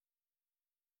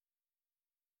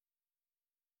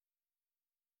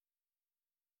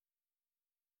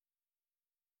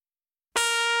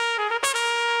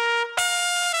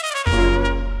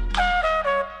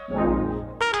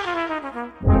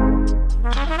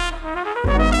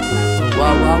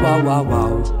wow, wow, wow.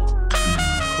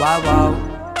 Wow, wow.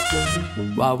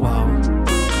 Wow, wow.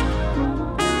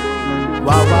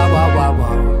 Wow, wow, wow, wow,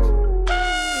 wow.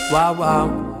 Wow, wow.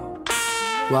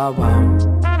 Wow, wow.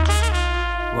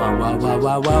 Wow, wow, wow,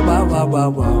 wow, wow, wow, wow,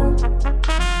 wow.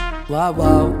 Wow,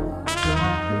 wow.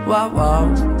 Wow, wow.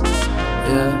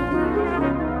 Yeah.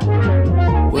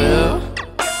 Will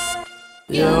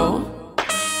you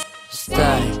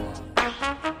stay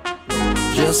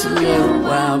just a little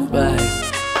while, babe?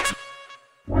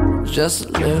 Just a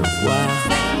little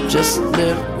while, just a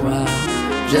little while,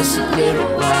 just a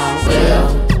little while.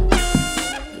 Will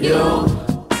you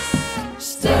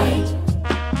stay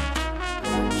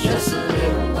just a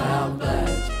little while,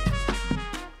 babe?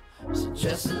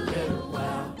 Just a little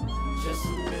while, just a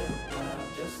little while,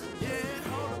 just a little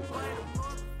while.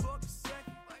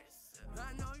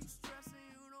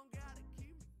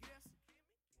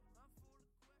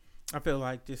 I feel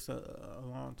like this a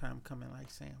long time coming,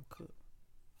 like Sam Cooke.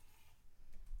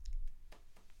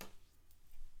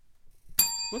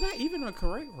 Was that even a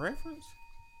correct reference?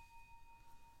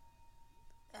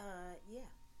 Yeah.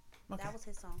 Okay. That was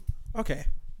his song. Okay,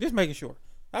 just making sure.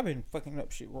 I've been fucking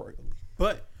up shit royally,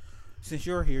 but since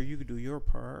you're here, you can do your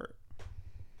part.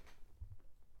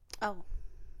 Oh,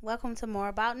 welcome to More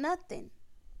About Nothing.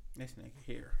 This nigga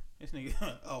here. This nigga.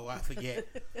 Oh, I forget.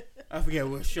 I forget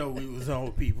what show we was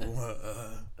on, people.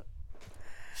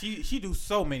 She do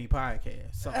so many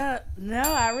podcasts. So. No,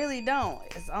 I really don't.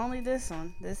 It's only this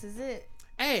one. This is it.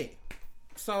 Hey,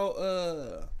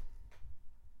 so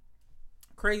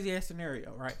crazy ass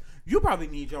scenario, right? You probably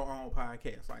need your own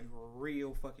podcast, like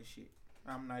real fucking shit.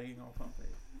 I'm not even gonna pump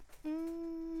it.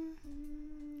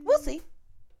 We'll see.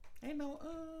 Ain't no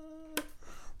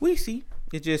we see.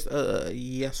 It's just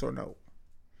yes or no.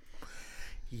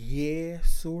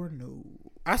 Yes or no.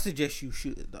 I suggest you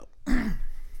should though.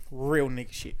 Real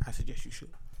nigga shit. I suggest you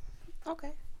should.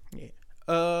 Okay.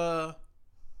 Yeah.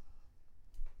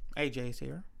 AJ's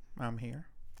here. I'm here.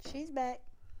 She's back.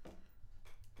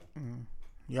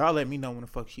 Y'all let me know when the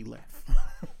fuck she left.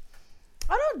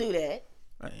 I don't do that.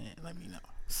 Let me know.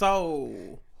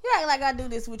 So You act like I do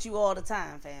this with you all the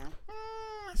time, fam.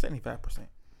 75%.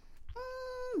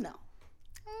 No.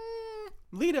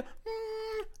 Leader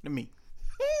to me.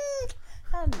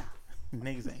 Oh, no.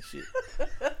 Niggas ain't shit.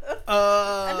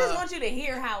 I just want you to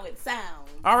hear how it sounds.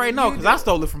 All right, no, because I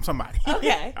stole it from somebody.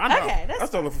 Okay. I know. Okay. I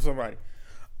stole it from somebody.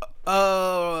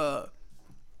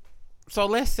 So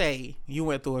let's say you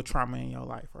went through a trauma in your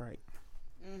life, right?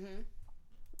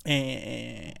 Mm-hmm.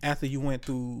 And after you went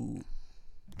through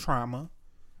trauma,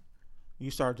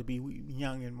 you started to be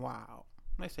young and wild.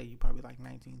 Let's say you probably like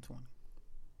 19, 20.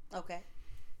 Okay.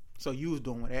 So you was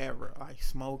doing whatever, like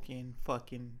smoking,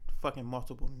 fucking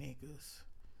multiple niggas.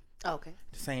 Okay.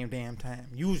 The same damn time.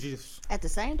 You was just At the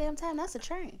same damn time, that's a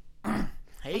train.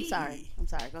 hey. I'm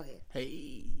sorry. Go ahead.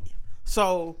 Hey.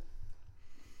 So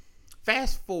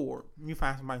fast forward, you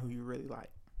find somebody who you really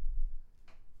like.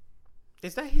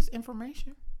 Is that his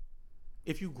information?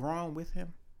 If you grown with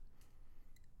him?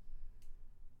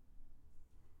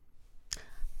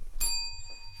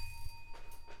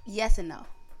 Yes and no.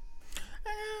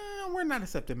 We're not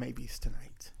accepting maybes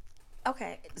tonight.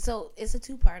 Okay. So it's a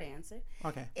 2-part answer.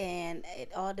 Okay. And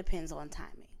it all depends on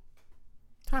timing.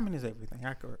 Timing is everything.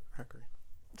 I agree.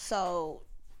 So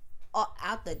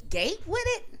out the gate with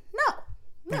it?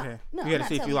 No. Okay. No. You gotta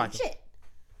see if you like it. shit.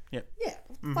 Yep. Yeah.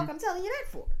 Fuck I'm telling you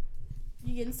that for?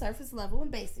 You getting surface level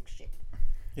and basic shit.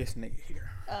 This nigga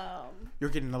here. You're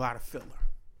getting a lot of filler.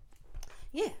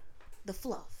 Yeah. The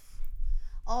fluff.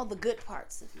 All the good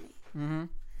parts of me. Mm-hmm.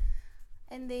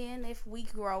 And then if we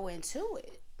grow into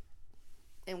it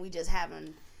and we just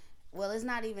haven't, well, it's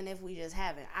not even if we just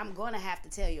haven't. I'm going to have to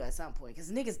tell you at some point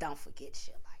because niggas don't forget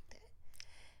shit like that.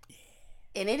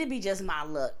 Yeah. And it'd be just my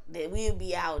luck that we'd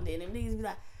be out there and niggas be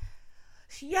like,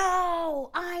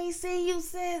 yo, I ain't seen you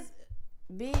since,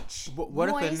 bitch. What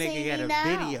if a nigga got a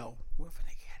video? What if a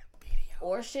nigga had a video?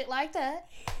 Or shit like that.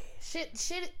 Yeah.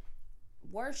 Shit,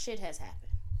 worse shit has happened.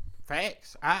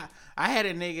 Facts. I had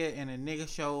a nigga and a nigga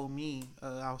showed me.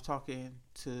 I was talking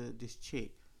to this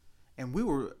chick, and we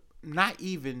were not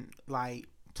even like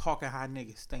talking how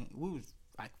niggas think. We was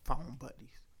like phone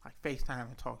buddies, like FaceTime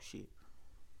and talk shit.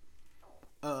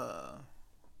 And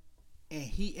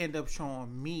he ended up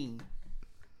showing me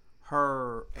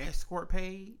her escort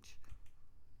page.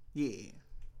 Yeah.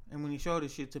 And when he showed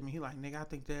this shit to me, he like,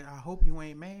 nigga, I hope you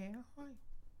ain't mad. I'm like,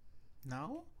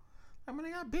 no. I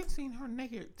mean, I've been seeing her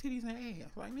naked titties and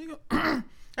ass. Like, nigga,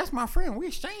 that's my friend. We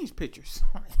exchange pictures.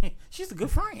 She's a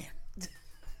good friend.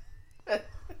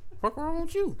 What's wrong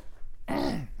with you?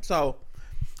 So,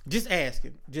 Just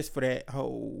asking, just for that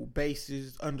whole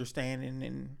basis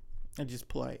understanding and just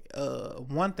play.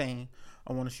 One thing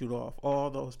I want to shoot off all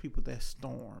those people that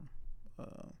storm the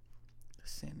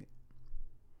Senate.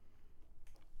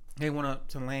 They went up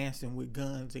to Lansing with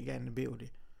guns and got in the building.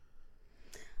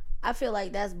 I feel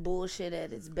like that's bullshit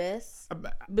at its best.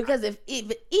 Because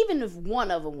even if one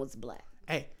of them was black.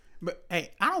 I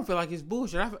don't feel like it's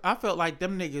bullshit. I felt like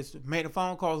them niggas made a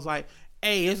phone call. Was like,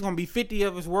 hey, it's gonna be 50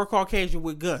 of us. We're Caucasian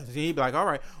with guns. And he'd be like, all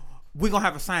right, we're gonna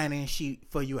have a sign-in sheet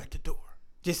for you at the door.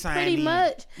 Just sign pretty in.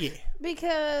 much. Yeah.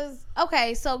 Because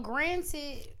so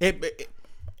granted,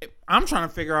 I'm trying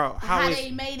to figure out how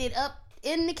they made it up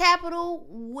in the Capitol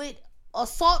with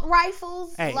assault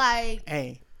rifles.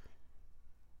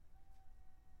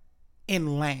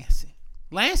 In Lansing.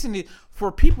 Lansing is,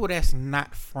 for people that's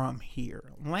not from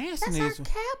here, Lansing that's our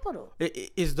capital.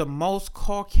 Is the most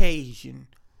Caucasian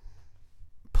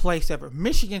place ever.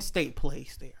 Michigan State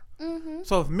plays there. Mm-hmm.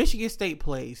 So if Michigan State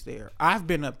plays there, I've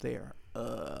been up there.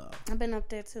 I've been up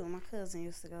there too. My cousin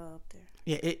used to go up there.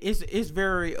 Yeah, it's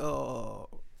very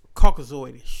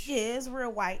Caucasoidish. Yeah, it's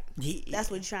real white. Yeah.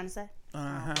 That's what you're trying to say.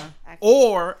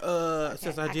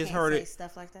 Since I just heard it,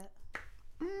 stuff like that.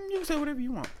 You can say whatever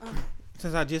you want.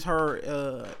 Since I just heard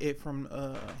it from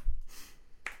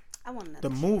I want the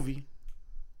movie.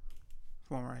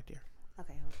 One right there.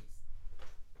 Okay, hold on.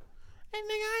 Hey nigga,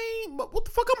 I ain't. But what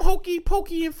the fuck? I'm hokey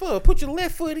pokey and for. Put your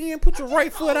left foot in. Put your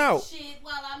right foot out. Shit,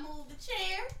 while I move the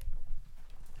chair.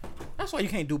 That's why you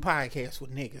can't do podcasts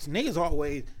with niggas. Niggas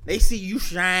always they see you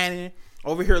shining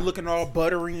over here looking all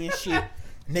buttery and shit.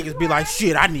 Niggas be like,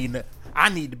 shit, I need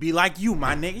to be like you,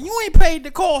 my nigga. You ain't paid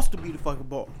the cost to be the fucking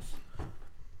boss.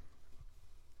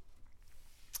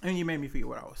 And you made me forget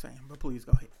what I was saying, but please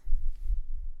go ahead.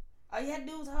 All you had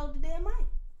to do was hold the damn mic.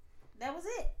 That was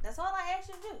it. That's all I asked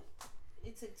you to do.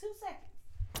 It took 2 seconds.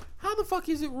 How the fuck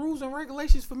is it rules and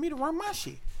regulations for me to run my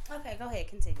shit? Okay, go ahead.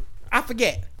 Continue. I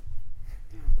forget.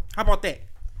 How about that,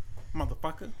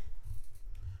 motherfucker?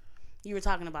 You were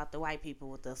talking about the white people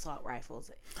with the assault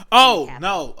rifles. Oh,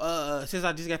 no. Since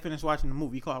I just got finished watching the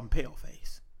movie, you call him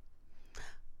Paleface.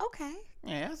 Okay.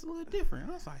 Yeah, that's a little different.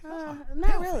 I was like,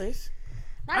 not really.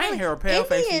 I ain't heard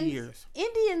Paleface in years.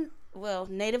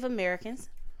 Native Americans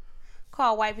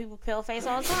call white people Paleface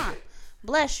all the time.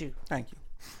 Bless you. Thank you.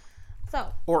 So.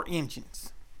 Or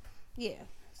Indians. Yeah.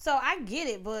 So I get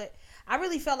it, but I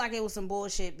really felt like it was some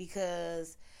bullshit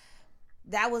because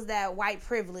that was that white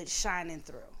privilege shining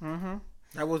through. Mm-hmm.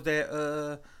 That was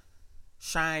that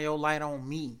shine your light on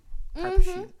me type of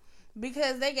shit.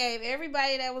 Because they gave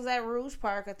everybody that was at Rouge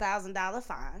Park $1,000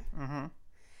 fine. Mm-hmm.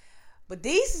 But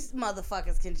these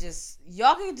motherfuckers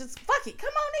y'all can just fuck it. Come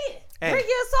on in. Hey, bring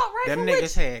your assault rifle. Them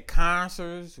niggas had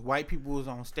concerts. White people was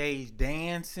on stage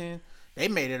dancing. They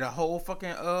made it a whole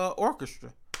fucking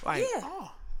orchestra. Like,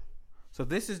 oh. So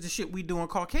this is the shit we do in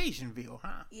Caucasianville,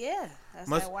 huh? Yeah, that's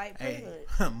that white privilege.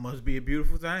 Must be a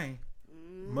beautiful thing.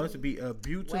 Must be a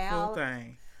beautiful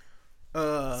thing.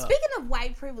 Speaking of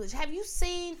white privilege,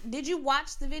 did you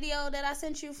watch the video that I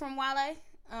sent you from Wale?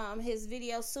 His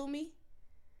video, Sue Me?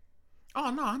 Oh,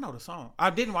 no, I know the song. I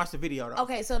didn't watch the video, though.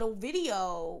 Okay, so the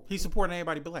video... He's supporting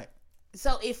everybody black.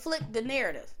 So it flipped the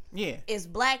narrative. Yeah. It's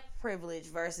black privilege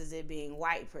versus it being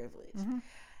white privilege. Mm-hmm.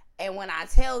 And when I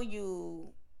tell you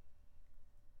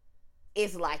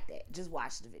it's like that, just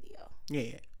watch the video.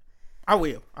 Yeah. I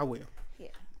will. Yeah.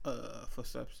 For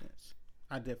substance.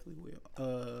 I definitely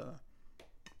will.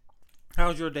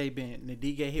 How's your day been? Did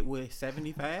D get hit with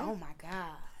 75? Oh, my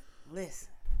God. Listen.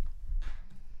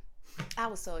 I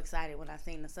was so excited when I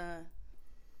seen the sun.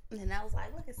 And I was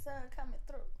like, look at sun coming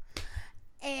through.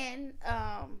 And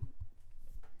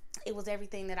it was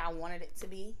everything that I wanted it to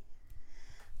be.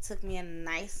 Took me a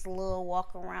nice little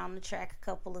walk around the track a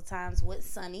couple of times with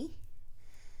Sunny.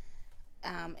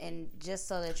 And just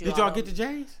so that Did y'all get the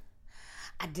J's?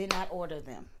 I did not order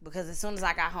them. Because as soon as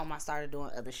I got home, I started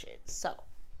doing other shit. So.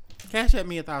 Cash at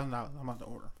me $1,000. I'm about to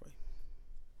order for you.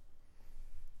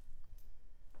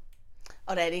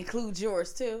 Oh, that includes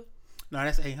yours too? No,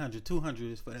 that's 800.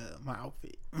 200 is for my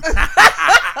outfit. Oh,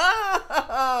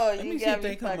 you got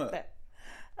me fucked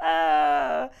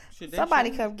up.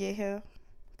 Somebody come get him,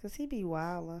 cause he be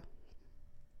wilder.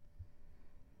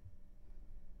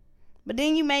 But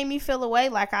then you made me feel away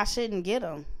like I shouldn't get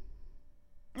him.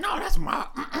 No, that's my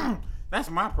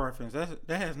preference.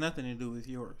 That has nothing to do with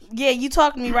yours. Yeah, you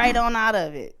talked me right on out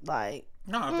of it. Like,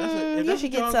 no, if you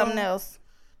should get something else.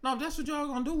 No, that's what y'all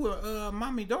gonna do with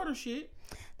mommy daughter shit.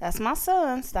 That's my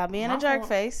son. Stop being a jerk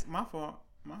face. My fault.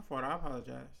 I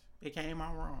apologize. It came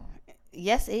out wrong.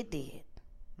 Yes, it did.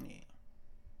 Yeah.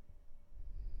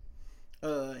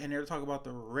 And they're talking about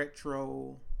the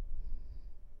retro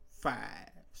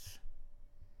 5s.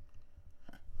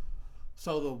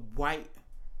 So the white,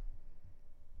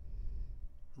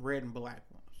 red, and black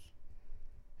ones.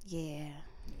 Yeah.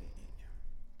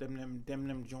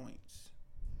 Them joints.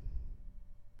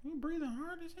 You breathing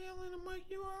hard as hell in the mic.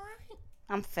 You all right?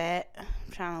 I'm fat. I'm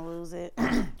trying to lose it.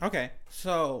 Okay,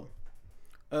 so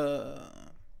Was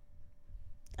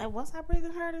I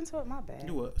breathing hard into it? My bad.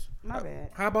 you was. My bad.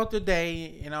 How about the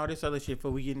day and all this other shit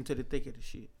before we get into the thick of the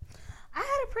shit? I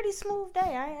had a pretty smooth day.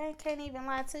 I can't even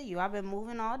lie to you. I've been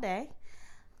moving all day.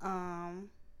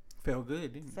 Felt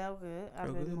good, didn't it? Felt good. I've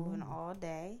Felt been good moving moving. all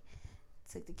day.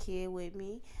 Took the kid with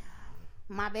me.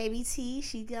 My baby T,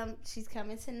 she's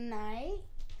coming tonight.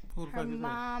 Who the Her fuck is that?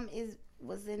 mom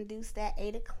was induced at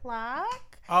 8:00.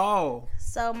 Oh,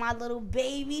 So my little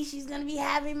baby, she's gonna be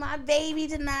having my baby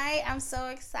tonight. I'm so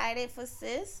excited for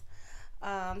sis.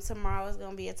 Tomorrow is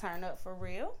gonna be a turn up for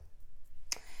real.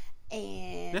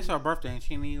 And that's her birthday, and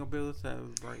she ain't even gonna be able to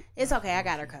celebrate. it's okay. I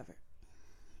got her covered.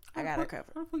 I got her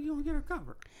covered. How the fuck you gonna get her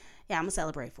covered? Yeah, I'm gonna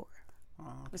celebrate for her. Oh,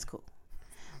 okay. It's cool.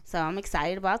 So I'm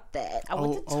excited about that. I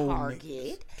went to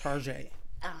Target. Target.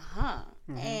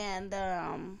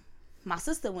 And my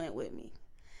sister went with me.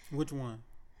 Which one?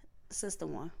 Sister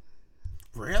one.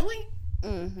 Really?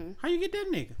 Mm-hmm. How you get that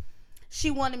nigga? She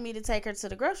wanted me to take her to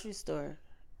the grocery store.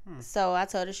 So I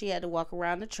told her she had to walk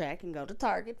around the track and go to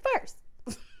Target first.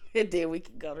 And then we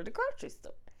could go to the grocery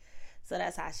store. So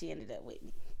that's how she ended up with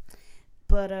me.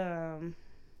 But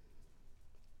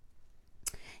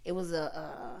it was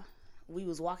we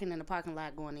was walking in the parking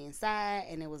lot going inside,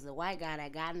 and it was a white guy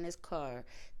that got in his car,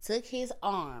 took his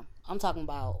arm, I'm talking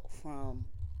about from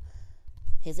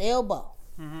his elbow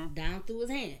down through his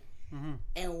hand,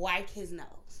 and wiped his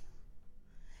nose.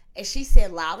 And she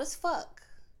said loud as fuck,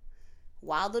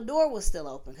 while the door was still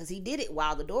open, because he did it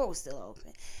while the door was still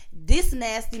open. This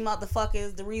nasty motherfucker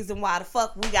is the reason why the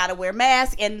fuck we gotta wear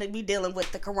masks and we dealing with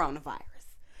the coronavirus.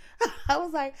 I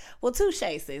was like, well, touche,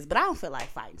 sis, but I don't feel like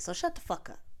fighting, so shut the fuck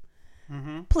up.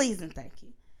 Please and thank you.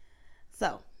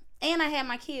 So, and I had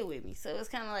my kid with me, so it's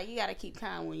kind of like you gotta keep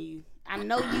calm when you. I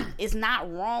know it's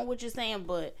not wrong what you're saying,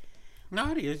 but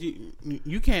no, it is.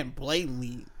 You can't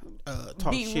blatantly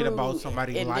talk be shit rude about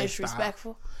somebody's and lifestyle.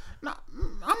 disrespectful. No,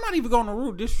 I'm not even going to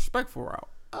rude, disrespectful route.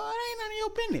 It ain't none of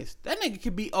your business. That nigga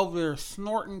could be over there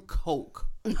snorting coke.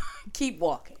 Keep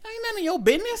walking. Ain't none of your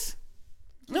business.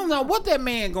 You don't know what that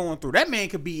man going through. That man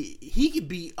could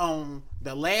be on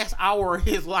the last hour of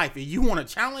his life, and you want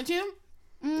to challenge him?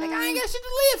 Like, I ain't got shit to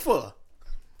live for.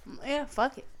 Yeah,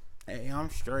 fuck it. Hey, I'm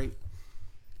straight.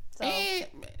 So And,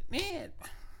 man,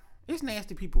 there's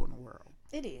nasty people in the world.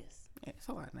 it is. Yeah, it's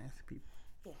a lot of nasty people.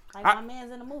 Yeah, like my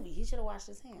man's in the movie. He should have washed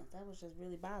his hands. That was just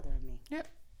really bothering me. Yep.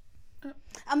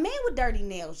 A man with dirty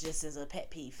nails just is a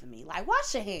pet peeve for me. Like,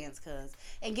 wash your hands, cuz,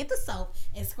 and get the soap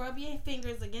and scrub your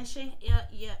fingers against your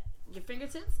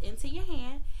fingertips into your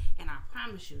hand. And I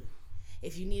promise you,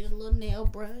 if you need a little nail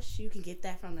brush, you can get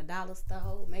that from the dollar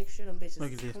store. Make sure them bitches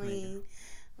Look at is this clean.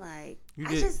 Like, You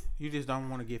just don't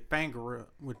want to get finger up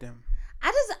with them.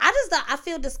 I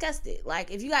feel disgusted.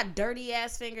 Like, if you got dirty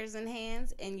ass fingers and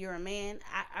hands and you're a man,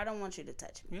 I don't want you to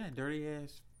touch me. Yeah, dirty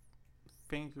ass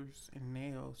fingers and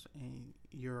nails, and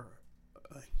you're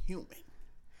a human.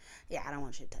 Yeah, I don't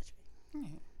want you to touch me. Yeah.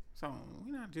 So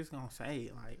we're not just gonna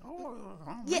say like, oh,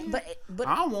 Yeah, man. but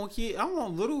I don't want kids. I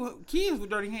want little kids with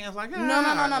dirty hands like that. No.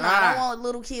 I don't want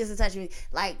little kids to touch me.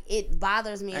 Like, it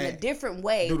bothers me in a different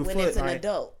way when it's an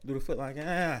adult. Do the foot like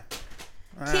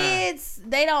Kids,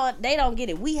 they don't get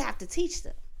it. We have to teach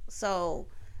them. So,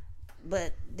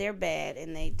 but they're bad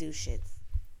and they do shit.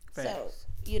 Facts. So,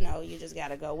 you just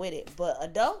gotta go with it. But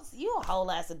adults, you a whole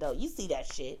ass adult. You see that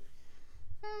shit.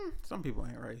 Some people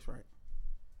ain't raised right.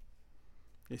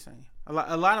 Just saying. A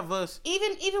lot of us,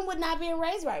 Even with not being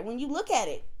raised right, when you look at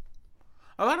it,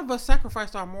 a lot of us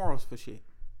sacrificed our morals for shit.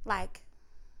 like,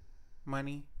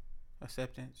 Money,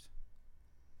 acceptance.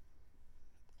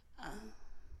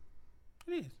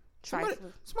 It is. Somebody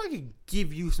can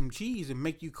give you some cheese and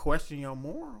make you question your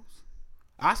morals.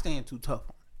 I stand too tough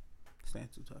on it. Stand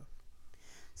too tough.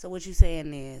 so what you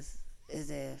saying is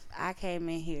if I came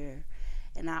in here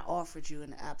and I offered you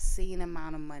an obscene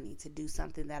amount of money to do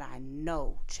something that I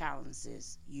know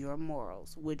challenges your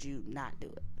morals, would you not do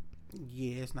it?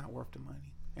 Yeah, it's not worth the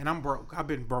money. And I'm broke. I've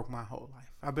been broke my whole life.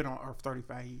 I've been on Earth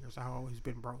 35 years. I've always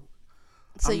been broke.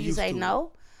 So I'm you used say to it.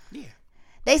 no? Yeah.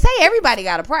 They say everybody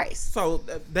got a price. So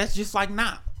that's just like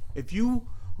now. If you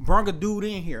brung a dude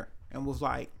in here and was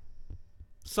like,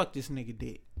 suck this nigga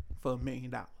dick for $1 million.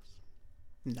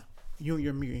 No. You and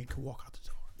your million can walk out the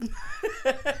door.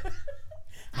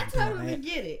 I totally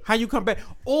get it. How you come back?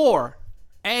 Or,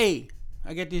 hey,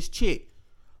 I got this chick.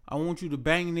 I want you to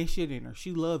bang this shit in her.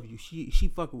 She love you.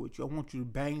 She fucking with you. I want you to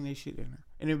bang this shit in her.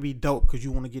 And it'd be dope because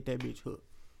you want to get that bitch hooked.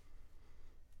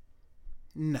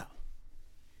 No.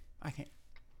 I can't.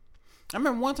 I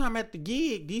remember one time at the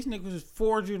gig, these niggas was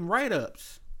forging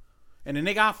write-ups. And the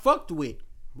nigga I fucked with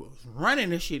was running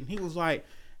this shit. And he was like,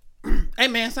 hey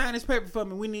man, sign this paper for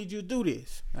me. We need you to do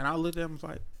this. And I looked at him and was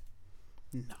like,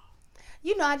 no.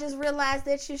 You know, I just realized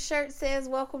that your shirt says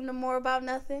 "Welcome to More About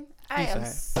Nothing." I am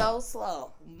so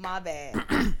slow. My bad.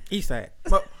 Eastside.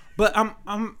 But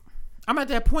I'm at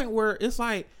that point where it's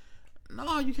like,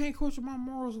 no, you can't question my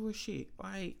morals with shit.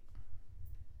 Like,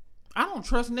 I don't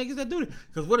trust niggas that do it.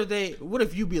 Because what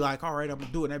if you be like, all right, I'm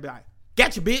gonna do it, and they be like,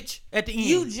 gotcha, bitch, at the end.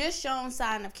 You just shown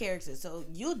sign of character, so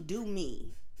you'll do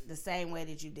me the same way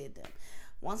that you did them.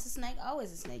 Once a snake,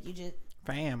 always a snake. You just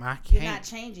fam, I can't. You're not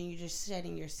changing. You're just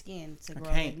shedding your skin to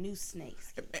grow a new snake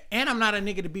skin. And I'm not a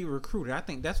nigga to be recruited. I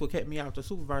think that's what kept me out the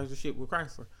supervisor shit with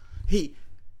Chrysler.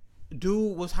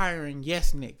 Dude was hiring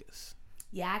yes niggas.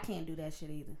 Yeah, I can't do that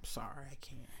shit either. Sorry, I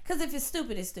can't. Because if it's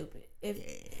stupid, it's stupid.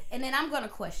 And then I'm going to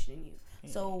question you. Yeah.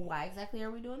 So why exactly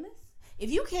are we doing this? If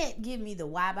you can't give me the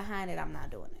why behind it, I'm not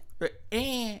doing it.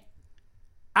 And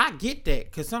I get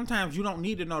that. Because sometimes you don't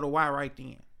need to know the why right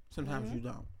then. Sometimes you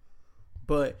don't.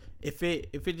 But if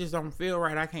it just don't feel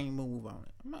right, I can't move on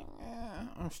it. I'm like,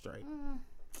 I'm straight.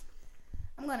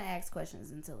 I'm going to ask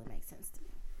questions until it makes sense to me.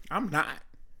 I'm not.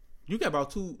 You got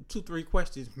about 3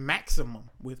 questions maximum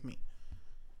with me.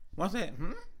 Once that,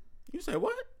 You say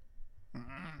what? I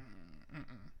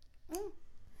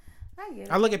get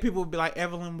it. I look at people and be like,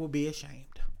 Evelyn will be ashamed.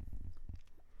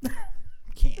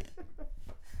 Can't.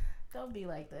 Don't be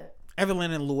like that.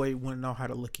 Evelyn and Lloyd wouldn't know how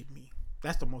to look at me.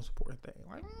 That's the most important thing.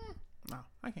 Like, no,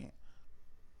 I can't.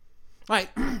 Like,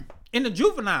 in the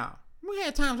juvenile, we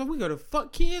had times when we go to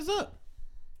fuck kids up.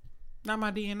 Not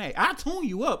my DNA. I tune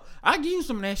you up. I give you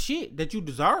some of that shit that you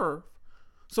deserve.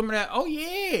 Some of that, oh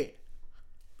yeah.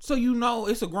 So you know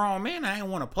it's a grown man I ain't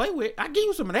want to play with. I give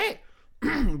you some of that.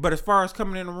 But as far as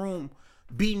coming in the room,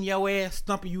 beating your ass,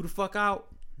 stumping you the fuck out,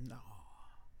 no.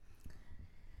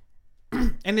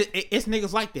 And it's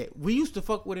niggas like that. We used to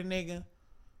fuck with a nigga,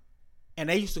 and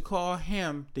they used to call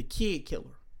him the kid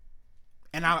killer.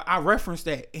 And I referenced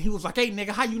that. And he was like, hey nigga,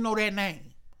 how you know that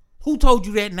name? Who told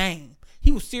you that name?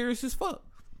 He was serious as fuck.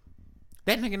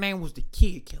 That nigga name was the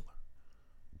kid killer.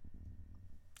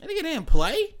 That nigga didn't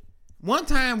play. One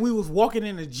time we was walking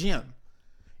in the gym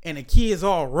and the kids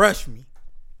all rushed me.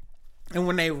 And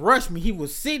when they rushed me, he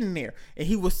was sitting there and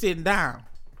he was sitting down.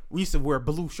 We used to wear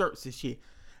blue shirts and shit.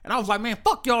 And I was like, man,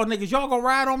 fuck y'all niggas. Y'all gonna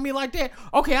ride on me like that?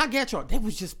 Okay, I get y'all. They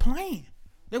was just playing.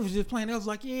 They was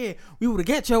like, yeah, we would have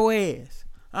got your ass.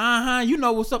 You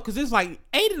know what's up. Cause it's like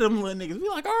 8 of them little niggas. We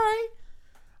like, all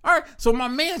right. So my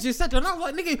man just sat there and I was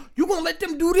like, nigga, you gonna let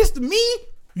them do this to me?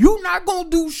 You not gonna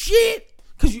do shit?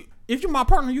 Cause if you're my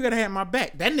partner, you gotta have my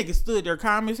back. That nigga stood there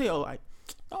calm as hell like,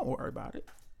 don't worry about it.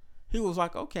 He was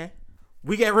like, okay.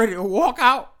 We get ready to walk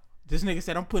out. This nigga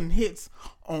said, I'm putting hits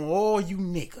on all you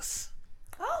niggas.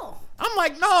 Oh. I'm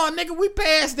like, no, nigga, we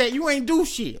passed that. You ain't do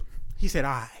shit. He said,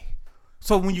 all right.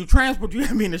 So when you transport, you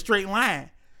gotta be in a straight line.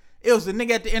 It was the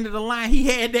nigga at the end of the line. He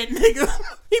had that nigga.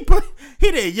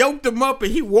 He done yoked him up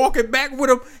and he walking back with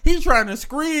him. He trying to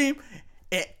scream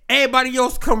and everybody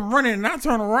else come running and I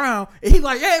turn around and he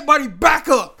like, everybody back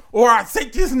up or I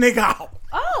take this nigga out.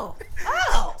 Oh.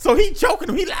 So he choking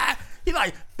him. He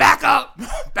like, back up.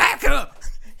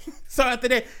 So after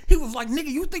that, he was like, nigga,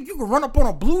 you think you can run up on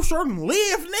a blue shirt and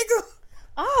live, nigga?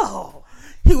 Oh.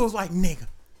 He was like, nigga.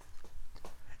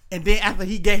 And then after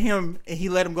he get him and he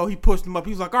let him go, he pushed him up.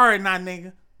 He was like, all right, now,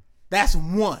 nigga. That's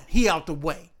 1. He out the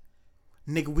way.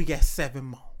 Nigga, we got 7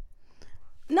 more.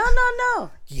 No.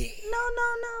 Yeah.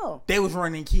 No. They was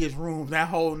running kids' rooms that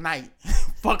whole night.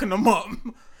 Fucking them up.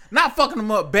 Not fucking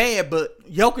them up bad, but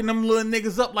yoking them little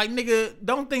niggas up like, nigga,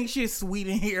 don't think shit's sweet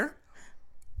in here.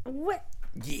 What?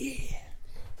 Yeah.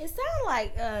 It sounds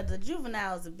like the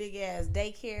juvenile is a big ass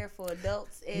daycare for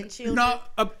adults and children.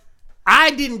 No,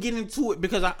 I didn't get into it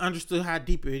because I understood how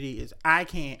deep it is. I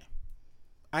can't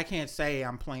say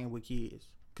I'm playing with kids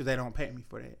because they don't pay me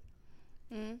for that.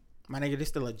 My nigga, this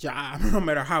still a job no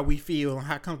matter how we feel and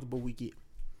how comfortable we get.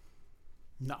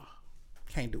 Nah,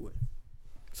 can't do it.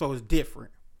 So it's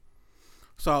different.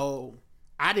 So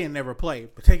I didn't ever play,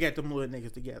 but they got them little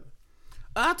niggas together.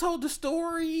 I told the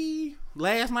story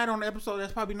last night on the episode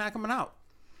that's probably not coming out.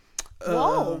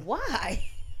 Whoa, why?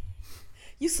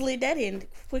 You slid that in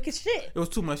quick as shit. It was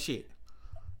too much shit.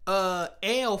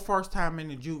 L first time in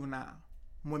the juvenile.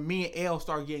 When me and L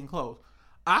started getting close.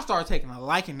 I started taking a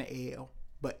liking to L.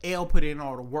 But L put in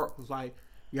all the work. Was like,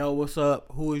 yo, what's up?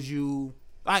 Who is you?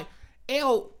 Like,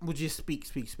 L would just speak.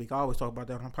 I always talk about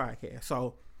that on the podcast.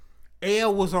 So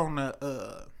L was on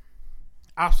the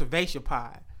observation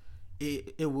pod.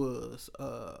 It was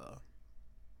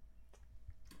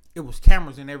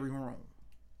cameras in every room.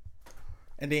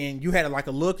 And then you had like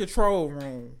a little control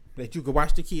room that you could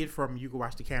watch the kid from. You could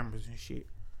watch the cameras and shit.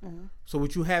 Mm-hmm. So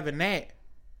what you have in that,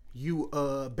 you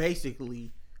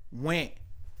basically went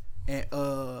and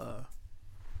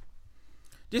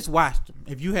just watched them.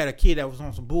 If you had a kid that was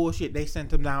on some bullshit, they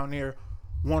sent them down there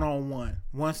 1-on-1.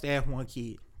 One staff, one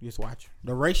kid. Just watch.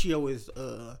 The ratio is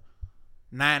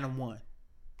 9-1.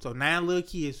 So 9 little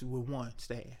kids with one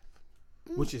staff.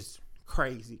 Which is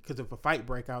crazy. Because if a fight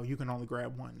break out, you can only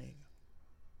grab one nigga.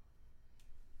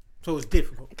 So it's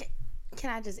difficult. Okay.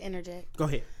 Can I just interject? Go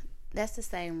ahead. That's the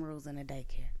same rules in a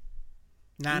daycare.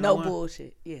 9-1? No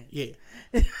bullshit. Yeah. Yeah.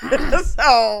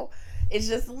 So it's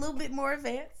just a little bit more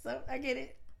advanced. So I get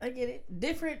it.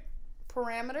 Different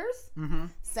parameters. Mm-hmm.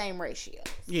 Same ratio.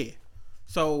 Yeah.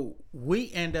 So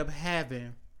we end up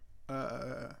having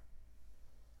L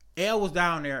was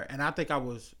down there, and I think I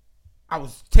was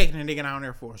taking a nigga down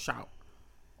there for a shout.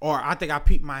 Or I think I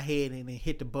peeped my head and then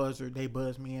hit the buzzer. They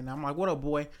buzzed me and I'm like, what up,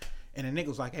 boy? And the nigga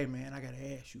was like, hey, man, I got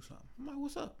to ask you something. I'm like,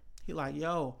 what's up? He like,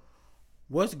 yo,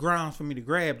 what's grounds for me to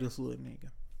grab this little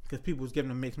nigga? Because people was giving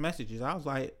him mixed messages. I was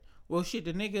like, well, shit,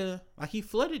 the nigga, like, he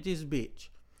flooded this bitch.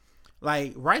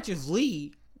 Like, righteous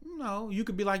lead, you know, you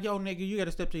could be like, yo, nigga, you got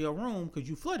to step to your room because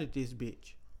you flooded this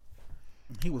bitch.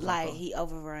 And he was like, oh. He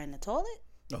overran the toilet?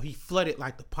 No, he flooded,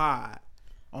 like, the pod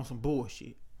on some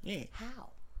bullshit. Yeah. How?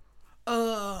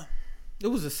 It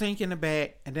was a sink in the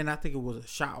back, and then I think it was a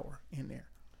shower in there.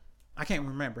 I can't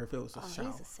remember if it was a shower.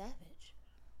 He's a savage.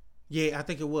 Yeah, I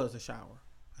think it was a shower.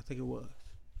 I think it was.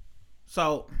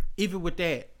 So, even with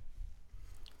that,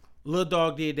 Lil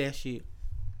Dog did that shit.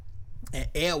 And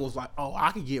L was like, oh,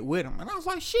 I could get with him. And I was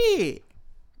like, shit,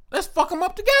 let's fuck him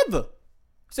up together.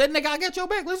 Said, nigga, I got your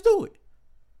back. Let's do it.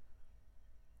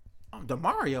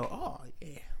 DeMario, oh,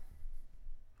 yeah.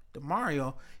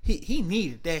 DeMario, he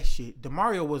needed that shit.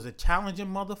 DeMario was a challenging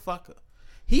motherfucker.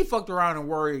 He fucked around and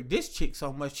worried this chick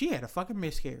so much she had a fucking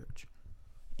miscarriage.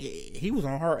 Yeah, he was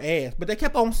on her ass, but they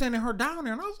kept on sending her down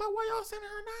there, and I was like, why y'all sending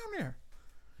her down there?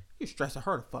 He was stressing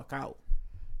her the fuck out.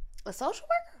 A social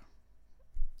worker?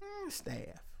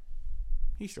 Staff.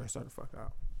 He stressed her the fuck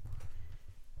out.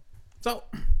 So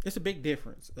it's a big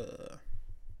difference.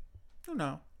 You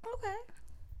know. Okay.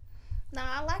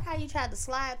 Now I like how you tried to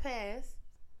slide past.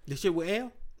 The shit with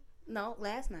L? No,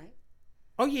 last night.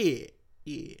 Oh, yeah.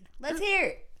 Yeah. Let's hear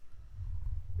it.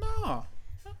 No.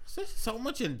 So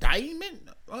much indictment,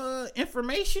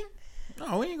 information.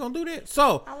 No, we ain't gonna do that.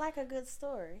 So. I like a good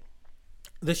story.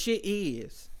 The shit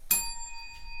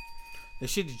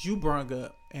that you brung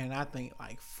up, and I think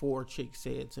like 4 chicks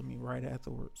said to me right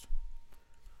afterwards.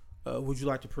 Would you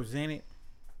like to present it?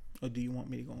 Or do you want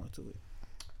me to go into it?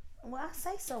 Well, I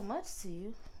say so much to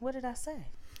you. What did I say?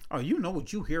 Oh, you know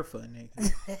what you here for,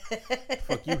 nigga.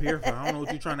 Fuck you here for. I don't know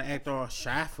what you trying to act all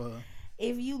shy for.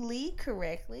 If you lead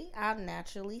correctly, I'll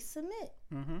naturally submit.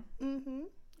 Mm-hmm. Mm-hmm.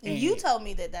 And you told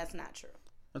me that that's not true.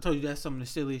 I told you that's some of the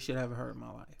silliest shit I ever heard in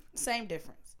my life. Same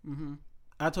difference. Mm-hmm.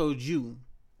 I told you,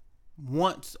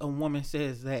 once a woman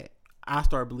says that, I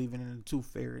start believing in the Tooth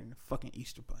Fairy and the fucking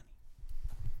Easter Bunny.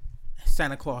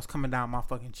 Santa Claus coming down my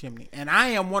fucking chimney. And I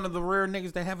am one of the rare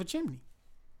niggas that have a chimney.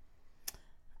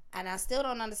 And I still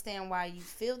don't understand why you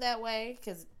feel that way,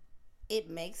 because it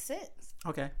makes sense.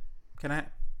 Okay. Can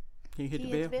you hit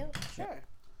the bell? Sure.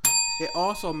 It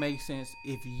also makes sense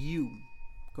if you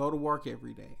go to work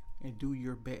every day and do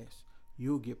your best,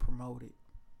 you'll get promoted.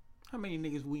 How many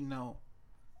niggas we know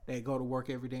that go to work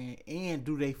every day and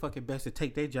do their fucking best to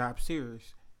take their job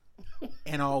serious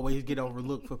and always get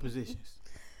overlooked for positions?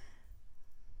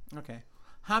 Okay.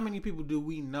 How many people do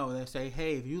we know that say,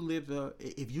 hey, if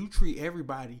you treat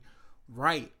everybody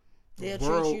right, they'll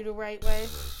treat you the right way?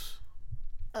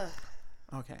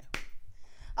 Okay.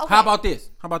 How about this?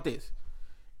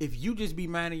 If you just be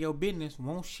minding your business,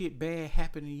 won't shit bad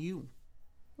happen to you?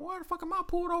 Why the fuck am I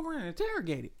pulled over and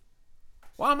interrogated?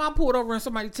 Why am I pulled over and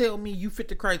somebody tell me you fit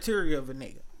the criteria of a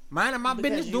nigga? Minding my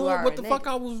business, doing what the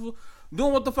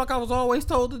fuck I was always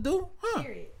told to do? Huh.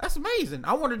 Period. That's amazing.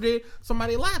 I wondered if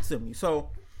somebody lied to me. So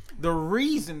the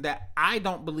reason that I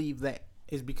don't believe that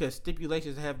is because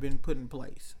stipulations have been put in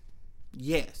place.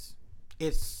 Yes.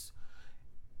 It's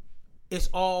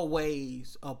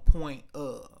always a point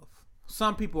of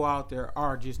some people out there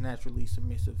are just naturally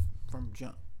submissive from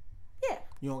jump. Yeah.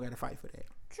 You don't got to fight for that.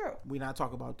 True. We not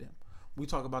talk about them. We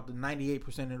talk about the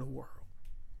 98% of the world.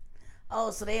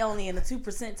 Oh, so they only in the 2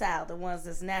 percentile, the ones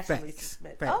that's naturally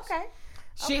submissive. Facts. Okay.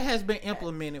 Shit has been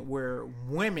implemented where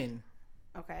women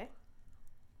Okay.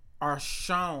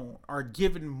 are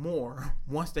given more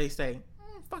once they say,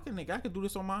 fucking nigga, I could do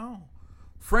this on my own.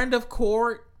 Friend of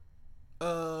court,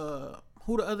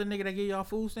 who the other nigga that give y'all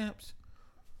food stamps?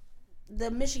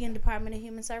 The Michigan Department of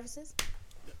Human Services,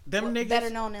 Them niggas, better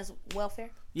known as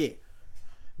welfare. yeah.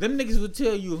 Them niggas would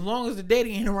tell you as long as the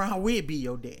daddy ain't around, we'd be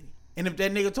your daddy. And if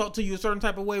that nigga talk to you a certain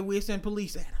type of way, we'd send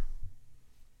police at him.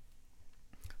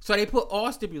 So they put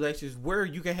all stipulations where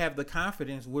you can have the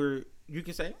confidence where you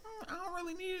can say, I don't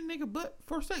really need a nigga but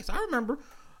for sex. I remember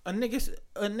a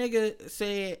nigga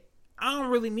said, I don't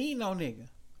really need no nigga.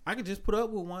 I could just put up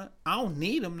with one. I don't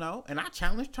need him though. And I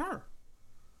challenged her.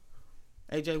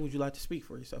 AJ, would you like to speak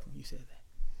for yourself when you said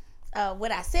that?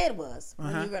 What I said was,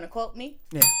 when you're going to quote me,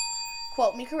 Yeah.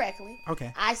 quote me correctly.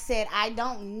 Okay. I said I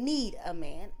don't need a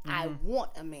man. I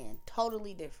want a man.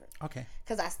 Totally different. Okay.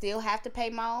 Because I still have to pay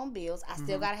my own bills. I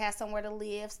still got to have somewhere to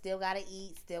live. Still got to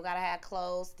eat. Still got to have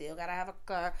clothes. Still got to have a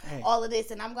car. Hey. All of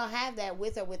this. And I'm going to have that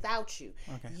with or without you.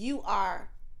 Okay. You are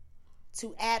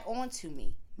to add on to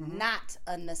me. Not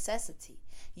a necessity.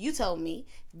 You told me,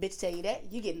 bitch tell you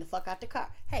that, you getting the fuck out the car.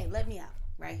 Hey, let me out.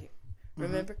 Right here.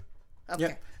 Remember? Okay.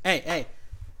 Yep. Hey.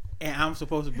 And I'm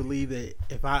supposed to believe that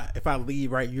if I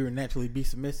leave, right, you'll naturally be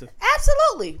submissive.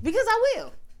 Absolutely. Because I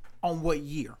will. On what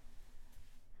year?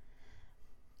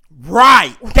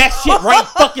 Right. That shit right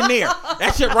fucking there.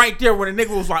 That shit right there where the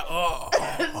nigga was like, oh.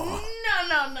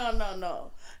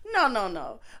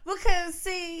 No. Because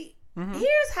see,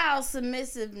 here's how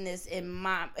submissiveness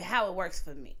how it works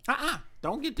for me.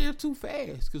 Don't get there too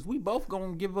fast, because we both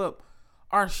gonna give up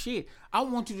our shit. I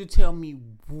want you to tell me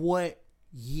what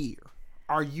year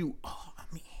are you? Oh,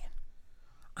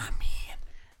 I'm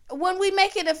in. When we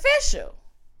make it official.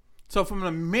 So from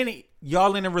the minute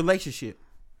y'all in a relationship,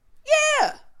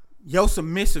 Yeah. your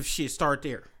submissive shit start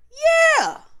there.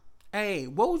 Yeah. Hey,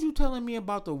 what was you telling me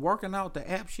about the working out the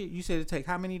app shit? You said it take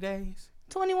how many days?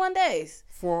 21 days.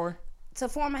 To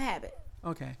form a habit.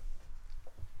 Okay.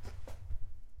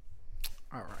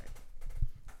 All right.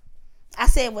 I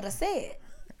said what I said.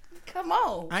 Come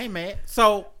on. I ain't mad.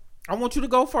 So I want you to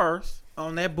go first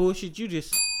on that bullshit you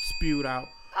just spewed out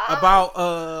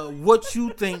about what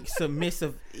you think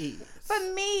submissive is. For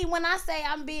me, when I say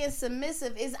I'm being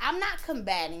submissive, is I'm not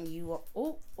combating you.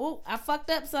 Ooh, I fucked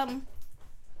up something.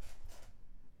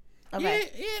 Okay.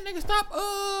 Yeah, nigga,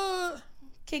 stop.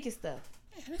 Kicking stuff.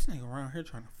 Man, this nigga around here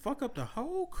trying to fuck up the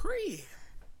whole crib.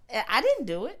 I didn't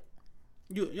do it.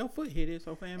 Your foot hit it,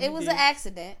 so family. It was an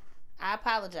accident. I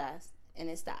apologize, and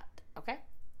it stopped. Okay,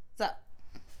 so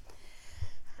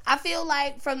I feel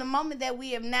like from the moment that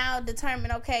we have now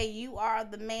determined, okay, you are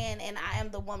the man and I am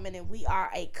the woman, and we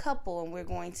are a couple, and we're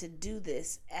going to do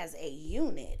this as a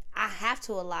unit, I have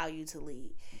to allow you to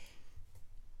lead.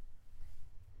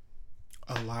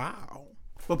 Allow,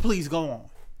 but please go on.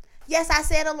 Yes, I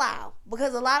said allow,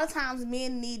 because a lot of times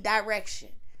men need direction.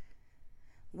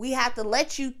 We have to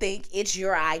let you think it's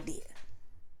your idea.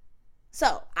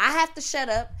 So I have to shut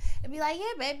up and be like,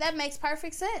 yeah, babe, that makes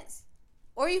perfect sense.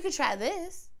 Or you could try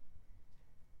this.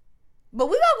 But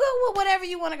we're going to go with whatever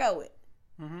you want to go with.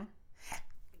 Mm-hmm.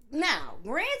 Now,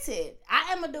 granted,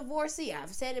 I am a divorcee. I've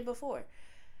said it before.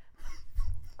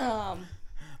 Let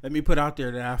me put out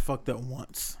there that I fucked up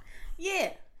once.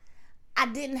 Yeah. I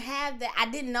didn't have that. I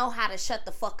didn't know how to shut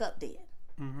the fuck up then.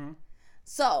 Mm-hmm.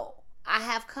 So I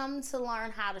have come to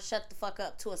learn how to shut the fuck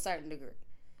up to a certain degree.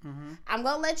 Mm-hmm. I'm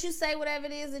going to let you say whatever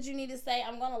it is that you need to say.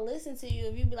 I'm going to listen to you.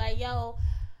 If you be like, yo,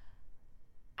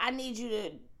 I need you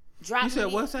to drop me. You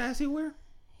said what size he wear?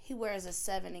 He wears a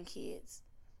 7 in kids.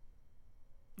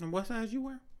 And what size you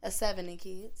wear? A 7 in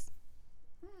kids.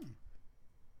 You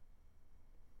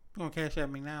gonna cash at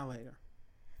me now later?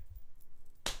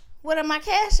 What am I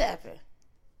cash apping?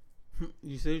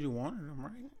 You said you wanted them,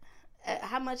 right?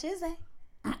 How much is that?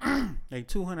 They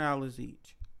 $200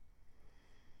 each.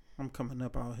 I'm coming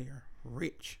up out here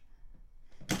rich.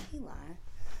 He lying.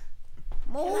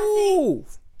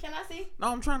 Move. Can I see? No,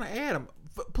 I'm trying to add them.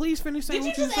 Please finish saying Did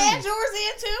you what you just saying. add yours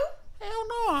in too? Hell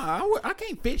no, I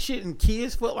can't fit shit in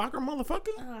kids' Foot Locker, motherfucker.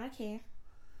 Oh, I can.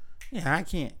 Yeah, I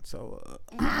can't. So,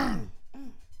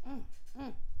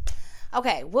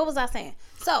 Okay, what was I saying?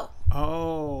 So.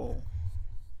 Oh.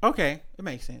 Okay, it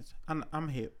makes sense. I'm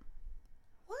hip.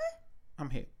 What? I'm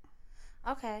hip.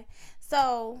 Okay,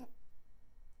 so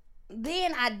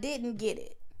then I didn't get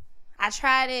it. I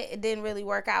tried it. It didn't really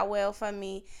work out well for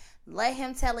me. Let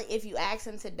him tell it. If you ask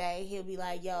him today, he'll be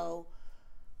like, yo,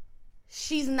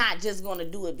 she's not just going to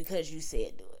do it because you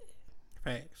said do it.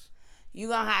 Facts. You're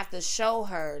going to have to show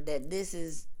her that this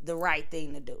is the right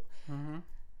thing to do. Mm-hmm.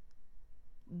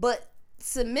 But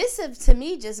submissive to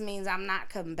me just means I'm not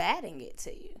combating it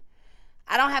to you.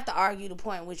 I don't have to argue the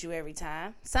point with you every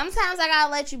time. Sometimes I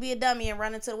gotta let you be a dummy and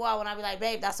run into the wall when I be like,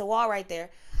 babe, that's a wall right there.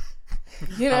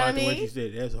 You know what I mean? What you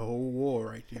said, that's a whole wall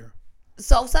right there.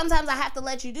 So sometimes I have to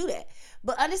let you do that.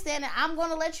 But understand that I'm going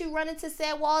to let you run into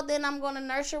said wall, then I'm going to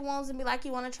nurse your wounds and be like,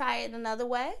 you want to try it another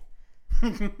way?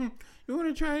 You want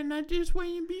to try it not this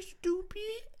way and be stupid?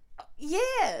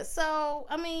 Yeah. So,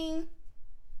 I mean,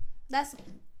 that's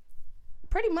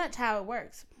pretty much how it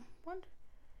works.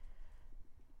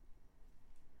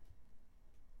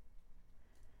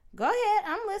 Go ahead.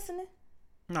 I'm listening.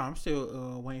 No, I'm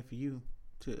still waiting for you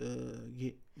to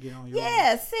get on your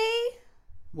Yeah, own. see?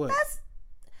 What?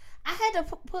 I had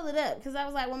to pull it up because I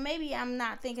was like, well, maybe I'm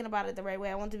not thinking about it the right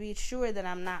way. I want to be sure that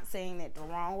I'm not saying it the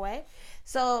wrong way.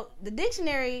 So the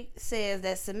dictionary says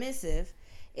that submissive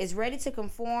is ready to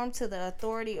conform to the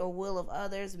authority or will of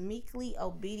others, meekly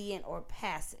obedient or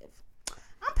passive.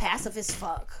 I'm passive as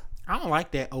fuck. I don't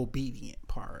like that obedient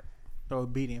part. The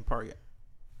obedient part.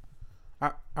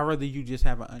 I'd rather you just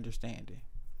have an understanding.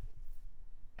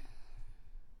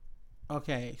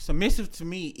 Okay, submissive to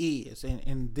me is,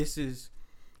 and this is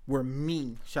where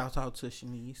me, shouts out to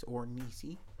Shanice or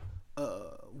Niecy,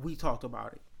 we talked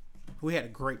about it. We had a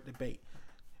great debate.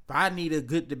 If I need a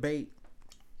good debate,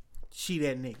 she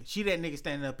that nigga. She that nigga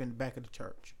standing up in the back of the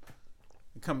church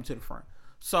and coming to the front.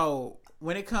 So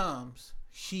when it comes,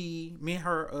 me and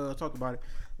her talked about it,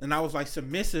 and I was like,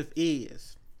 submissive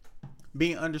is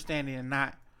being understanding and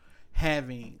not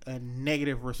having a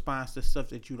negative response to stuff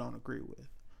that you don't agree with.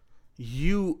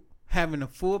 You having a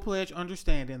full-fledged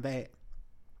understanding that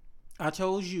I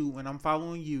chose you and I'm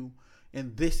following you,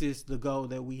 and this is the goal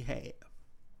that we have.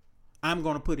 I'm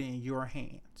going to put it in your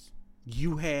hands.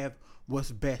 You have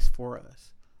what's best for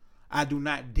us. I do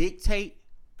not dictate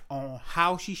on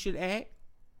how she should act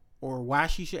or why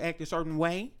she should act a certain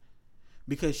way,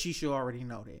 because she should already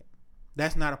know that.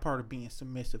 That's not a part of being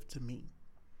submissive to me.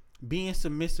 Being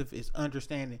submissive is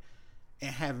understanding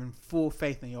and having full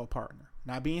faith in your partner.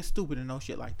 Not being stupid and no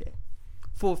shit like that.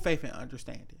 Full faith and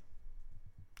understanding.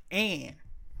 And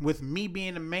with me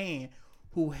being a man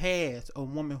who has a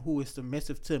woman who is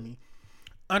submissive to me,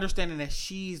 understanding that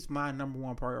she's my number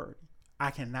one priority.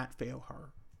 I cannot fail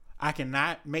her. I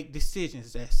cannot make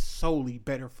decisions that's solely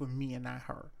better for me and not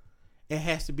her. It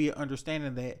has to be an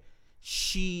understanding that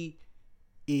she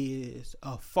is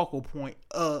a focal point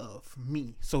of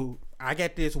me. So I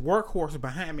got this workhorse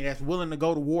behind me that's willing to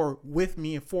go to war with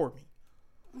me and for me.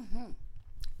 Mm-hmm.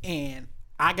 And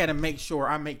I got to make sure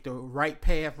I make the right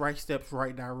path, right steps,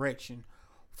 right direction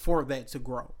for that to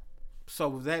grow. So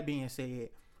with that being said,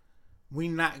 we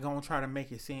not going to try to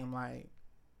make it seem like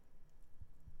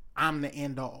I'm the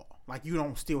end all. Like you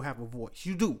don't still have a voice.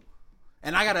 You do.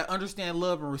 And I got to understand,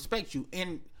 love, and respect you.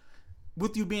 And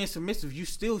with you being submissive, you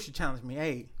still should challenge me.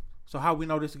 Hey, so how we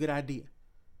know this is a good idea?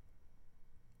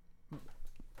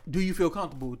 Do you feel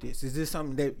comfortable with this? Is this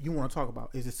something that you want to talk about?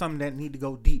 Is it something that need to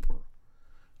go deeper?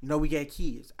 You know, we got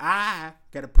kids. I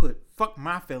got to fuck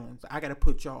my feelings. I got to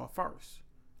put y'all first.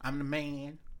 I'm the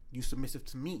man. You submissive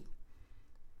to me.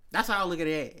 That's how I look at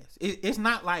it as. It's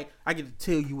not like I get to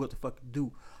tell you what the fuck to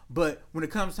do. But when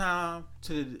it comes time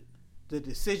to the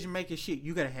decision making shit,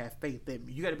 you got to have faith in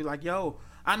me. You got to be like, yo,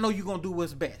 I know you're going to do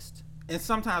what's best. And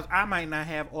sometimes I might not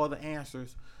have all the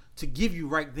answers to give you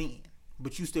right then.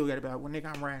 But you still got to be like, well,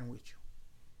 nigga, I'm riding with you.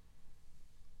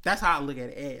 That's how I look at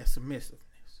it as submissiveness.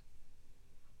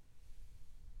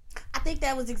 I think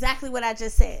that was exactly what I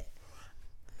just said.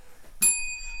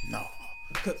 No.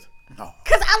 Because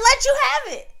I let you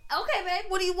have it. Okay, babe,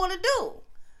 what do you want to do?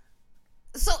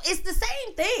 So it's the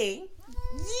same thing.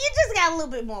 You just got a little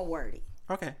bit more wordy.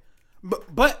 Okay.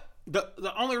 But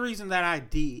the only reason that I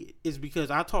did is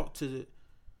because I talked to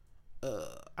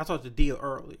Dio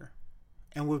earlier.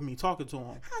 And with me talking to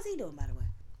him. How's he doing, by the way?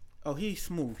 Oh, he's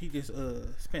smooth. He just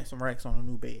spent some racks on a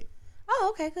new bed. Oh,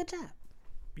 okay, good job.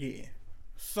 Yeah.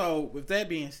 So with that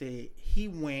being said, he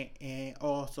went and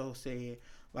also said,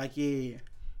 like, yeah,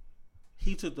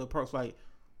 he took the approach like,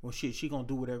 well, shit, she gonna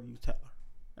do whatever you tell her.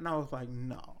 And I was like,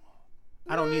 no,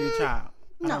 I don't need a child.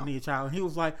 I don't need a child. And he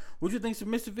was like, what do you think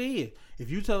submissive is? If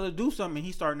you tell her to do something, and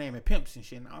he started naming pimps and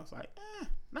shit. And I was like,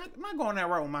 not going that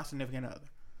route with my significant other.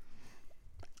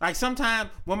 Like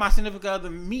sometimes when my significant other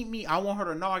meet me, I want her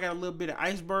to know I got a little bit of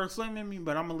iceberg slim in me,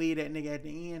 but I'm gonna leave that nigga at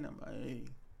the end. I'm like, hey,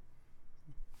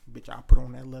 bitch, I'll put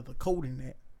on that leather coat and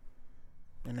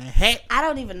that hat. I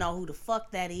don't even know who the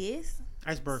fuck that is.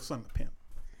 Iceberg slim pimp.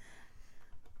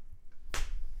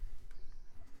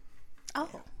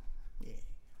 Oh. Yeah.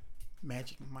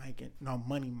 Magic Mike and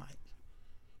Money Mike.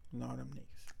 You know them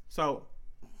niggas. So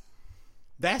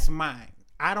That's mine.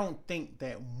 I don't think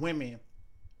that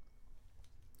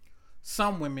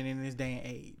some women in this day and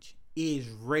age, is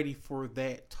ready for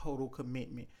that total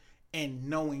commitment and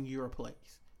knowing your place.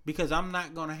 Because I'm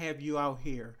not going to have you out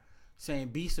here saying,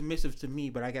 be submissive to me,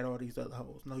 but I got all these other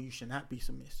hoes. No, you should not be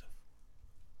submissive.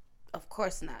 Of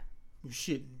course not. You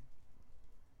shouldn't.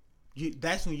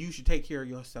 That's when you should take care of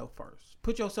yourself first.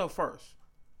 Put yourself first.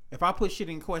 If I put shit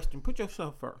in question, put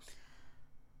yourself first.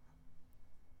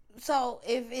 So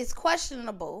if it's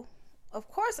questionable, of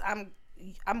course I'm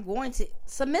going to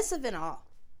submissive and all.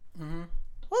 Mm-hmm.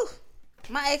 Whew.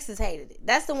 My exes hated it.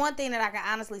 That's the one thing that I can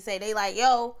honestly say. They like,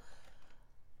 yo,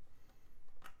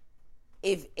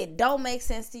 if it don't make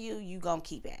sense to you, you gonna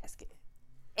keep asking.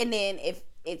 And then if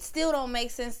it still don't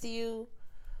make sense to you,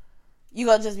 you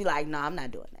gonna just be like, no, I'm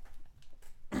not doing that.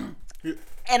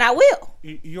 And I will.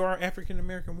 You're an African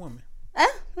American woman.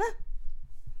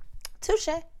 Touche.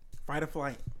 Fight or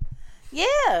flight.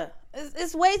 Yeah.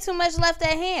 It's way too much left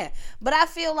at hand. But I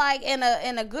feel like in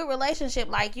a good relationship,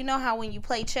 like, you know how when you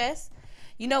play chess,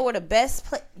 you know where the best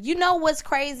you know what's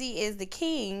crazy is the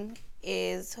king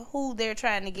is who they're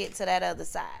trying to get to that other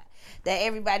side that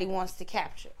everybody wants to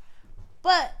capture.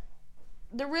 But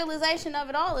the realization of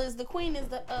it all is the queen is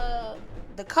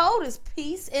the coldest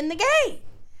piece in the game.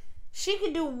 She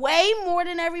can do way more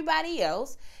than everybody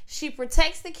else. She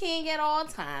protects the king at all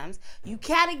times. You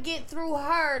gotta get through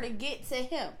her to get to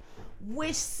him,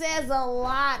 which says a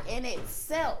lot in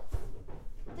itself.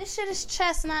 This shit is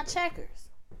chess, not checkers.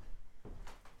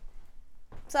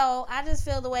 So I just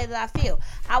feel the way that I feel.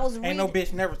 I was reading. Ain't no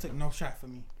bitch never took no shot for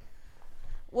me.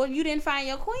 Well, you didn't find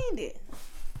your queen, did?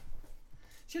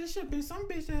 Should have been some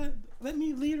bitch that let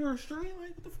me lead her astray.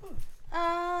 Like, what the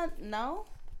fuck? No.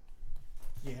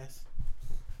 Yes.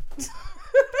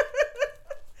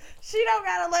 She don't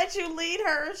gotta let you lead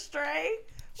her astray.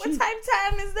 What type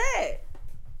of time is that?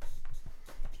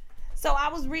 So I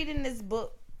was reading this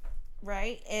book,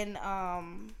 right? And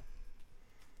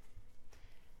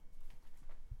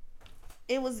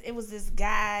it was this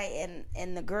guy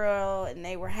and the girl, and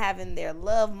they were having their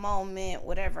love moment,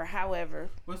 whatever, however.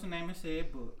 What's the name of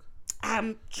said book?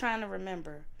 I'm trying to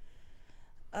remember.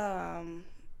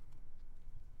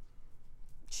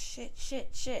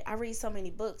 Shit. I read so many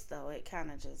books, though. It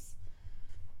kind of just...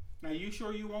 Now, you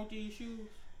sure you want these shoes?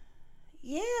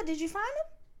 Yeah, did you find them?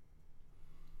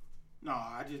 No,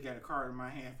 I just got a card in my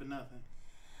hand for nothing.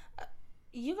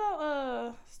 You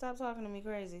go, stop talking to me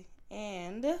crazy.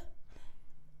 And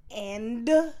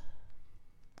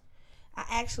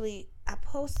I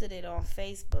posted it on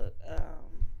Facebook,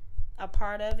 a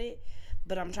part of it,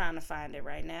 but I'm trying to find it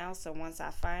right now. So once I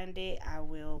find it, I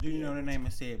will... Do you know the name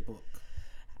of said book?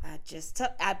 I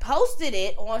posted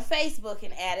it on Facebook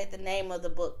and added the name of the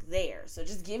book there. So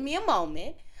just give me a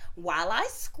moment while I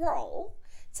scroll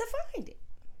to find it.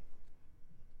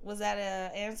 Was that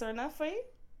an answer enough for you?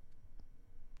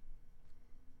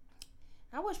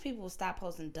 I wish people would stop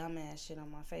posting dumbass shit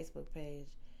on my Facebook page.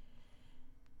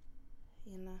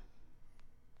 You know?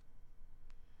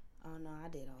 Oh no, I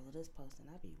did all of this posting.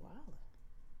 I be wild.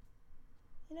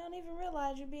 You don't even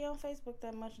realize you be on Facebook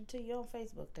that much until you're on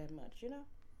Facebook that much, you know?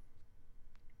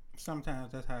 Sometimes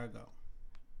that's how it go.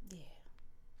 Yeah.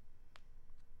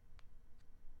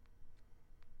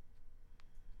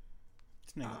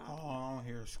 This nigga all on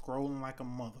here scrolling like a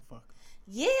motherfucker.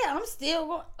 Yeah, I'm still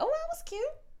going. Oh, that was cute.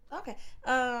 Okay.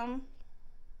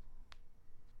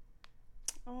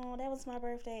 Oh, that was my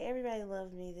birthday. Everybody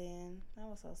loved me then. That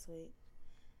was so sweet.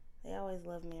 They always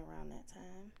loved me around that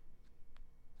time.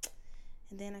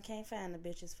 And then I can't find the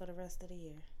bitches for the rest of the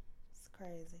year. It's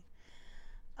crazy.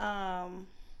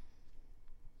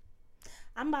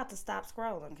 I'm about to stop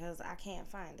scrolling because I can't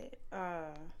find it.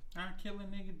 I kill a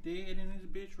nigga dead in this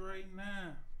bitch right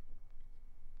now.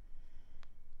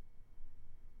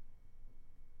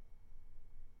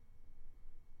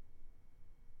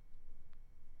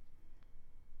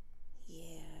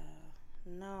 Yeah.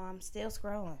 No, I'm still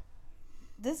scrolling.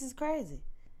 This is crazy.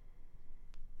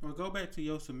 Well, go back to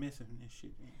your submissiveness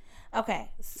shit then.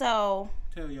 Okay, so...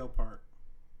 Tell your part.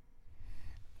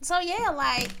 So yeah,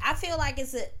 like I feel like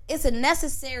it's a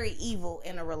necessary evil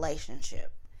in a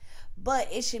relationship,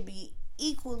 but it should be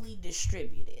equally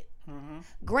distributed. Mm-hmm.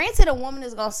 Granted, a woman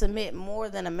is gonna submit more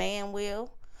than a man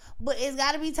will, but it's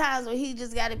got to be times where he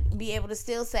just got to be able to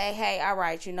still say, "Hey, all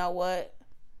right, you know what?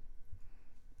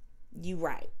 You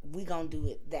right. We gonna do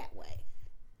it that way,"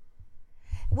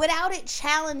 without it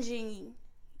challenging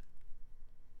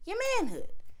your manhood.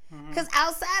 Because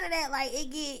outside of that, like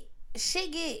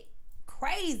shit get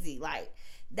crazy. Like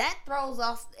that throws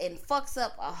off and fucks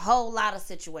up a whole lot of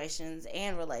situations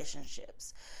and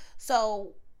relationships.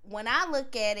 So when I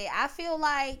look at it, I feel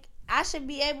like I should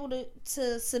be able to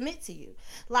submit to you.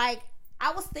 Like,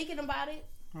 I was thinking about it,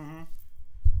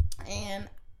 and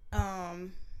I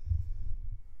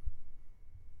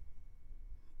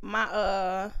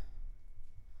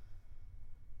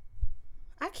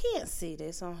can't see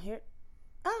this on here.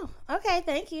 Oh, okay,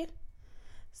 thank you.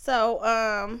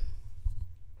 So,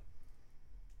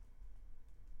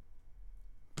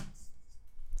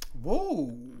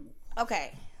 whoa.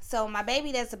 Okay, so my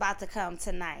baby that's about to come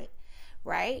tonight,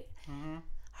 right?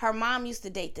 Her mom used to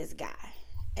date this guy,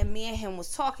 and me and him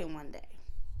was talking one day,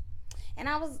 and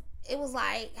it was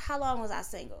like, how long was I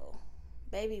single?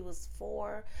 Baby was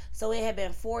 4, so it had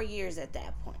been 4 years at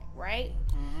that point, right?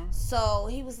 So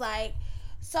he was like,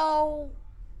 so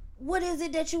what is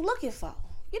it that you looking for?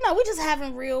 You know, we just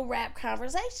having real rap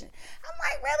conversation. I'm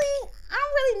like, really? I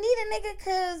don't really need a nigga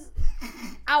because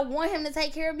I want him to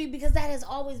take care of me, because that has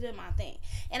always been my thing.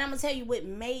 And I'm going to tell you what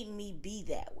made me be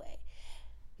that way.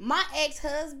 My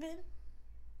ex-husband,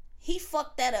 he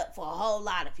fucked that up for a whole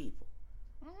lot of people.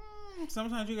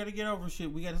 Sometimes you got to get over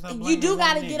shit. We got to stop blaming You do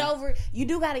got to one get nigga. over it. You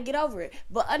do got to get over it.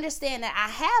 But understand that I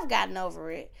have gotten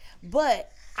over it,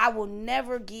 but I will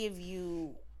never give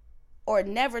you or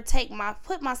never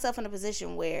put myself in a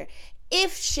position where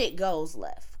if shit goes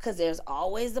left, because there's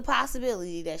always the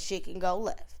possibility that shit can go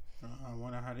left. I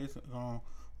wonder how this is going to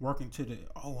work into the,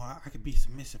 I could be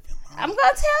submissive. I'm going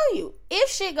to tell you, if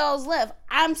shit goes left,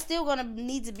 I'm still going to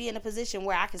need to be in a position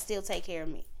where I can still take care of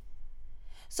me.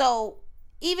 So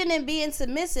even in being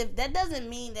submissive, that doesn't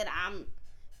mean that I'm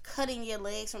cutting your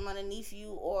legs from underneath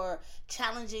you or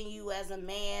challenging you as a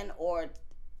man or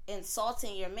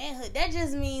insulting your manhood. That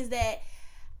just means that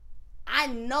I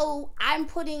know I'm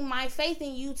putting my faith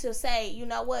in you to say, you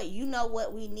know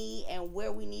what we need and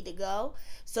where we need to go,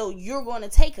 so you're going to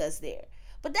take us there.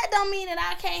 But that don't mean that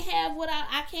I can't have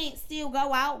I can't still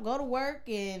go out, go to work,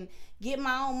 and get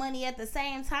my own money at the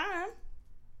same time.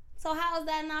 So how is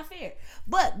that not fair?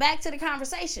 But back to the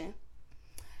conversation.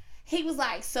 He was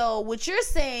like, so what you're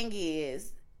saying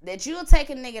is that you'll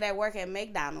take a nigga that work at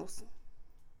McDonald's,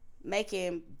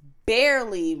 making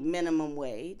barely minimum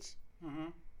wage,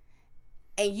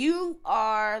 and you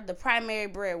are the primary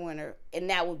breadwinner,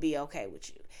 and that would be okay with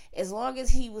you. As long as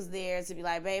he was there to be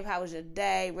like, babe, how was your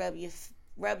day? Rub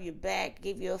your back,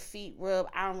 give you a feet rub.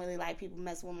 I don't really like people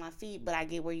messing with my feet, but I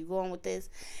get where you're going with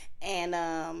this. And,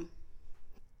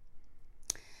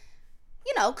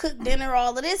 cook dinner,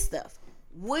 all of this stuff.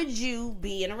 Would you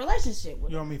be in a relationship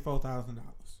with him? You owe me $4,000.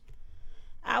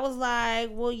 I was like,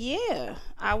 well, yeah,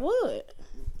 I would.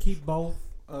 Keep both,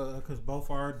 because both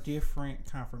are different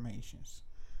confirmations.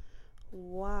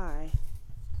 Why?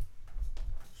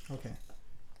 Okay.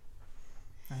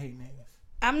 I hate niggas.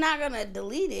 I'm not going to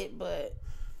delete it, but...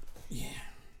 Yeah.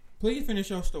 Please finish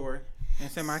your story and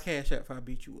send my cash app if I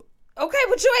beat you up. Okay,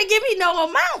 but you ain't give me no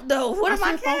amount, though. What am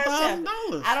I cash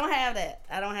 $4,000. I don't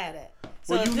have that.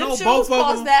 So Well, if you them know shoes both of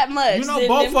cost them, that much, you know then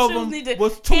both them of shoes them need to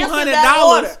was cancel that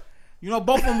order. $200. You know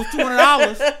both of them was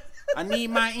 $200. I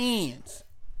need my ends.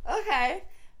 Okay.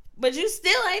 But you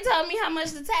still ain't telling me how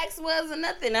much the tax was or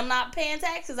nothing. I'm not paying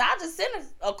taxes. I'll just send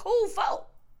a cool folk.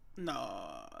 No,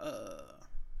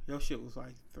 your shit was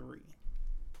like 3.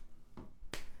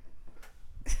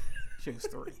 Shit was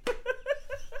 3.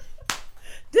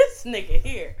 This nigga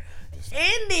here.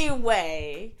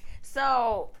 Anyway,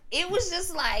 so it was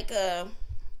just like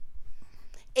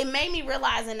it made me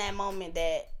realize in that moment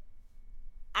that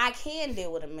I can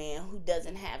deal with a man who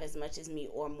doesn't have as much as me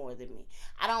or more than me.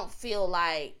 I don't feel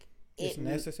like It's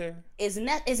necessary? It's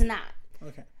not.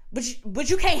 Okay. But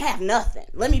you can't have nothing.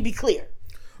 Let me be clear.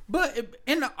 But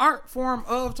in the art form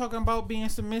of talking about being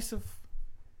submissive,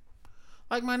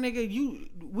 like my nigga,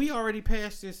 we already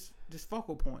passed this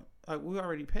focal point. Like we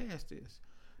already passed this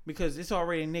because it's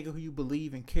already a nigga who you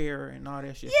believe and care and all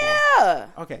that shit. Yeah.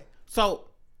 For. Okay. So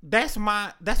that's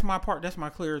my part. That's my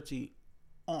clarity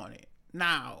on it.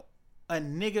 Now, a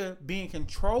nigga being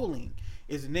controlling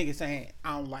is a nigga saying,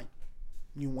 I don't like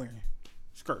you wearing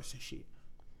skirts and shit.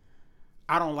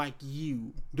 I don't like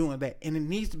you doing that. And it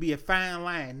needs to be a fine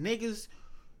line. Niggas,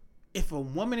 if a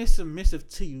woman is submissive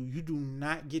to you, you do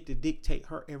not get to dictate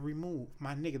her every move.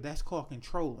 My nigga, that's called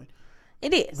controlling.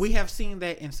 It is. We have seen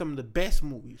that in some of the best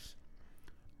movies.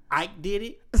 Ike did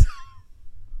it.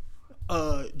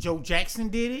 Joe Jackson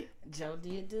did it. Joe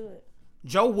did do it.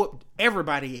 Joe whooped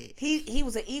everybody ass. He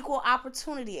was an equal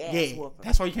opportunity ass whooper.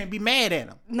 That's why you can't be mad at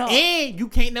him. No. And you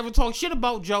can't never talk shit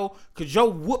about Joe because Joe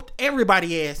whooped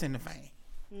everybody ass in the fame.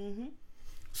 Mm-hmm.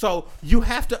 So you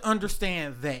have to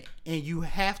understand that, and you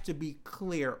have to be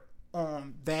clear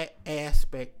on that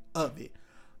aspect of it.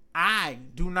 I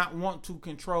do not want to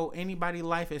control anybody's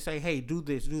life and say, hey, do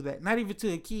this, do that. Not even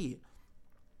to a kid.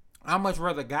 I'd much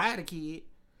rather guide a kid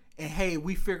and, hey,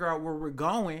 we figure out where we're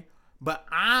going. But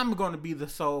I'm going to be the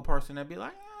sole person that be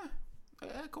like,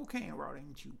 that cocaine route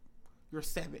ain't you. You're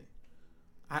 7.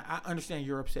 I understand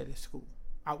you're upset at school.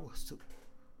 I was too.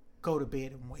 Go to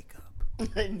bed and wake up.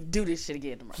 Do this shit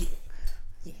again tomorrow.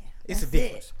 Yeah. It's a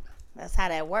difference. It. That's how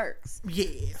that works. Yeah,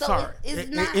 so sorry.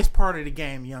 It's part of the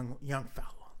game, young fella.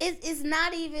 It's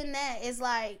not even that. It's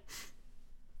like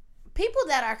people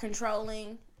that are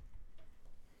controlling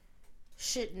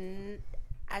shouldn't.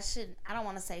 I don't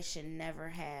want to say should never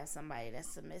have somebody that's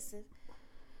submissive.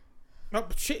 No,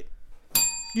 but shit.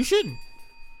 You shouldn't.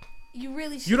 You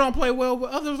really shouldn't. You don't play well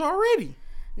with others already.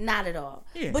 Not at all.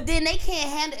 Yeah. But then they can't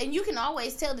handle, and you can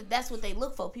always tell that that's what they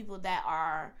look for. People that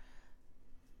are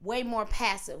way more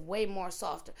passive, way more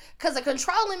softer. Because a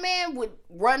controlling man would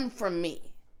run from me.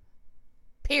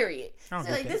 Period. So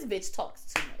like, this bitch talks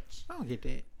too much. I don't get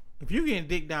that. If you getting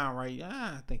dick down right,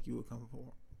 I think you would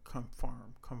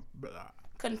conform.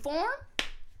 Conform?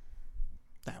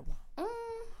 That one.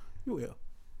 You will.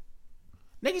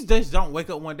 Niggas just don't wake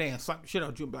up one day and slap the shit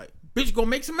out you and be like, bitch, go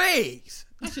make some eggs.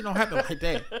 That shit don't happen like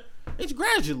that. It's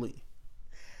gradually.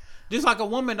 Just like a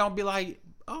woman don't be like,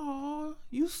 oh,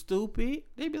 you stupid.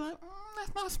 They be like,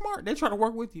 that's not smart. They try to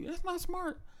work with you. That's not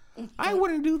smart. I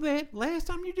wouldn't do that. Last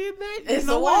time you did that, it's you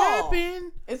know a what wall.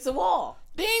 happened. It's a wall.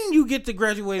 Then you get to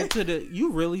graduate to the,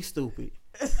 you really stupid.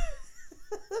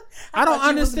 I don't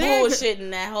understand. Was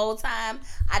bullshitting that whole time.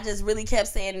 I just really kept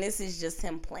saying this is just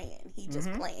him playing. He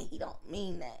just playing. He don't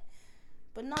mean that.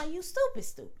 But no, you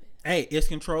stupid. Hey, it's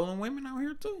controlling women out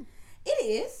here too. It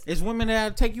is. It's women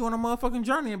that take you on a motherfucking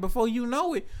journey, and before you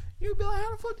know it, you be like,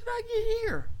 how the fuck did I get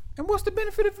here? And what's the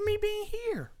benefit of me being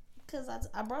here? Because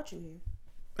I brought you here.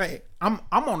 Hey, I'm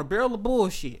on a barrel of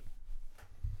bullshit.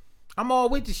 I'm all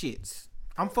with the shits.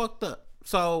 I'm fucked up.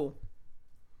 So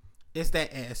it's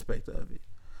that aspect of it.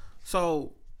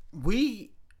 So you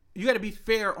got to be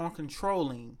fair on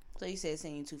controlling. So you said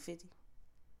saying you 250?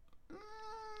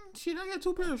 Shit, I got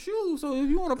 2 pairs of shoes. So if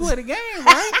you want to play the game,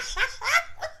 right?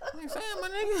 I ain't saying, my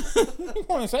nigga. You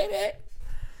want to say that?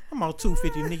 I'm on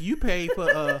 250, nigga. You pay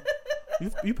for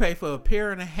you pay for a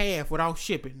pair and a half without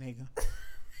shipping, nigga.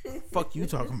 Fuck you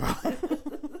talking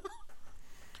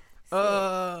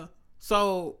about.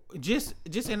 So just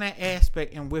in that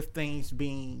aspect and with things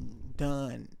being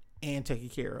done and taken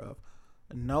care of,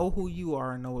 know who you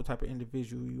are and know what type of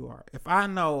individual you are. If I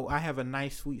know I have a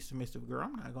nice, sweet, submissive girl,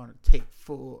 I'm not going to take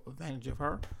full advantage of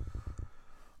her.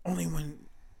 Only when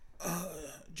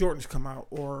Jordans come out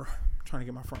or I'm trying to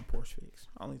get my front porch fixed.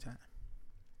 Only time.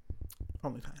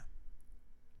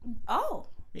 Oh.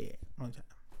 Yeah, only time.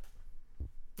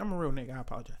 I'm a real nigga. I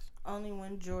apologize. Only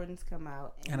when Jordans come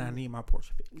out. And I need my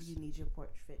porch fixed. You need your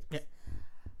porch fixed. Yeah.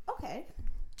 Okay.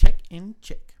 Check and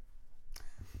check.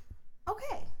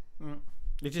 Okay.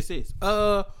 It just is.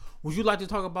 Would you like to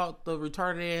talk about the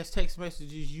retarded ass text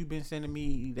messages you've been sending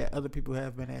me that other people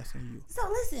have been asking you? So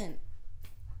listen.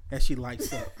 That she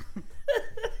likes up.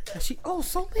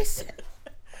 So listen.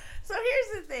 So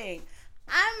here's the thing.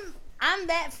 I'm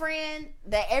that friend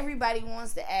that everybody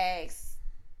wants to ask,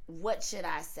 what should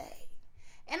I say?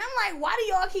 And I'm like, why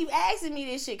do y'all keep asking me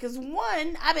this shit? Because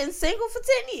 1, I've been single for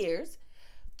 10 years.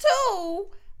 2,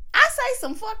 I say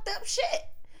some fucked up shit.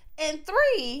 And 3,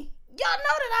 y'all know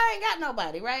that I ain't got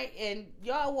nobody, right? And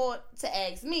y'all want to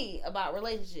ask me about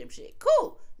relationship shit.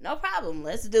 Cool. No problem.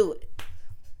 Let's do it.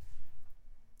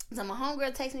 So my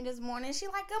homegirl texts me this morning. She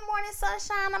like, good morning,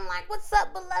 sunshine. I'm like, what's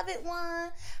up, beloved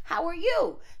one? How are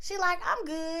you? She like, I'm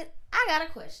good. I got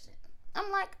a question. I'm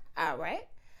like, all right.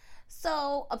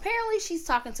 So apparently she's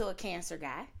talking to a Cancer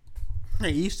guy.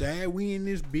 Hey, you say we in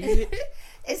this bitch.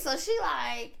 And so she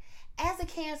like, as a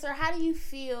Cancer, how do you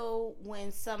feel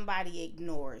when somebody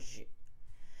ignores you?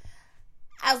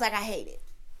 I was like, I hate it.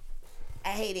 I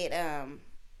hate it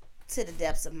to the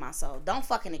depths of my soul. Don't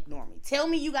fucking ignore me. Tell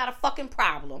me you got a fucking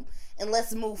problem and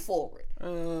let's move forward.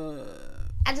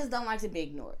 I just don't like to be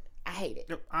ignored. I hate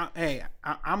it. I'm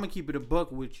gonna keep it a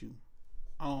buck with you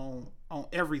on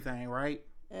everything, right?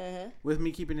 With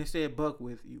me keeping it said buck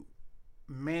with you,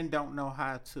 men don't know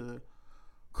how to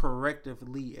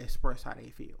correctively express how they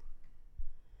feel.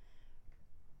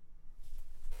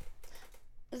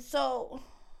 So,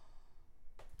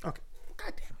 okay,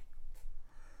 God damn it.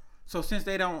 So since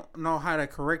they don't know how to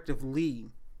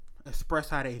correctively express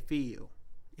how they feel,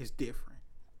 it's different.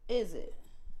 Is it?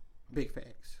 Big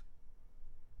facts.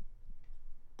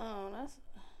 Oh,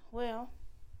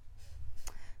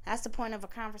 that's the point of a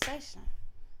conversation.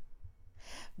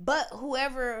 But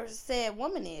whoever said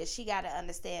woman is, she got to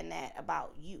understand that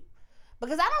about you.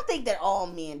 Because I don't think that all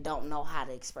men don't know how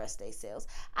to express themselves.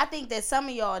 I think that some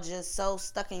of y'all just so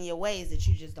stuck in your ways that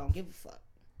you just don't give a fuck.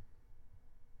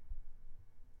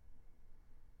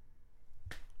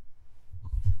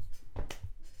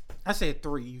 I said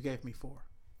 3. You gave me 4.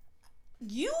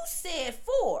 You said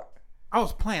 4. I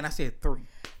was playing. I said 3.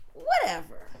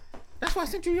 Whatever. That's why I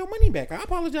sent you your money back. I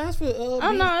apologize for.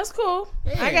 Oh no, it's cool.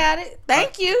 Yeah. I got it.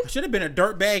 Thank you. I should have been a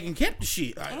dirt bag and kept the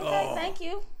shit. Like, Okay, thank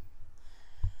you.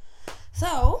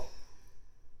 So,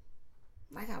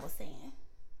 like I was saying,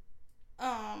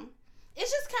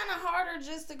 it's just kind of harder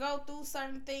just to go through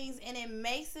certain things, and it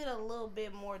makes it a little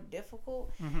bit more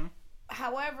difficult. Mm-hmm.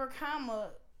 However,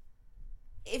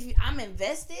 if I'm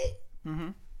invested, mm-hmm.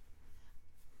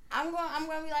 I'm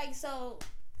gonna be like, so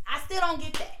I still don't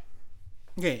get that.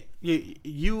 Yeah,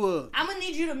 you. I'm gonna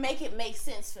need you to make it make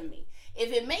sense for me.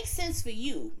 If it makes sense for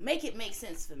you, make it make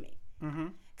sense for me. Mm-hmm.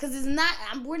 Cause it's not.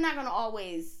 We're not gonna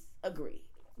always agree.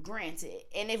 Granted,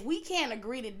 and if we can't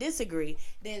agree to disagree,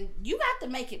 then you got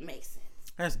to make it make sense.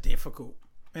 That's difficult.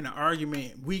 In an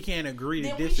argument, we can't agree to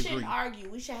disagree. We shouldn't argue.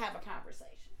 We should have a conversation.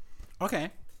 Okay,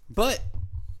 but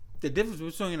the difference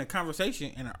between a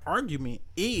conversation and an argument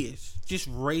is just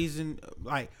raising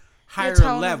like higher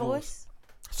levels.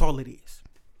 That's all it is.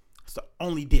 It's the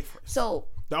only difference. So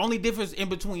the only difference in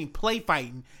between play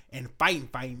fighting and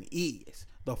fighting is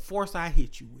the force I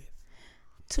hit you with.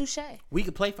 Touche. We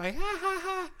could play fight, ha ha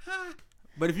ha ha.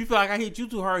 But if you feel like I hit you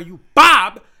too hard, you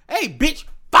bob. Hey, bitch,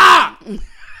 bob.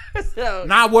 So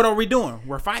now what are we doing?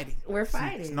 We're fighting. We're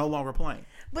fighting. It's no longer playing.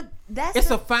 But that's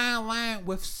it's a fine line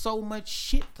with so much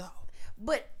shit though.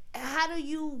 But how do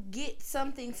you get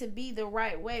something to be the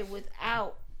right way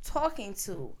without talking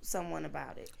to someone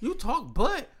about it? You talk,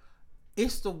 but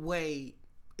it's the way.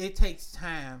 It takes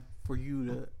time for you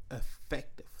to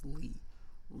effectively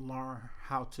learn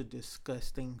how to discuss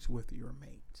things with your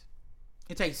mates.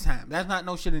 It takes time. That's not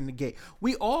no shit in the gate.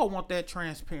 We all want that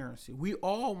transparency. We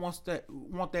all want that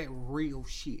real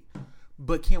shit.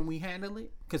 But can we handle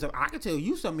it? Because if I can tell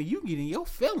you something, you get in your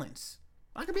feelings.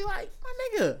 I could be like,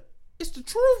 my nigga, it's the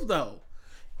truth though.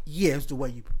 Yeah, it's the way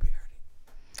you prepared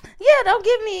it. Yeah,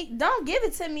 don't give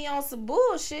it to me on some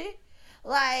bullshit.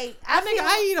 Like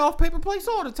I eat off paper plates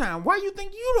all the time. Why you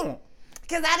think you don't?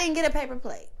 Because I didn't get a paper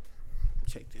plate.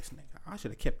 Check this nigga. I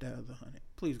should have kept that other 100.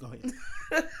 Please go ahead.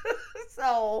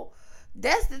 So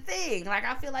that's the thing. Like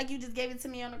I feel like you just gave it to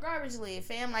me on the garbage lid,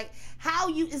 fam. Like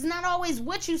it's not always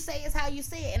what you say, it's how you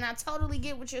say it. And I totally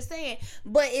get what you're saying.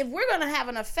 But if we're gonna have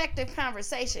an effective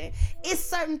conversation, it's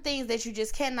certain things that you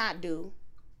just cannot do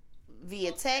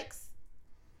via text.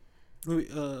 We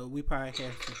probably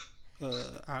have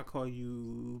to. I'll call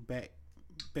you back,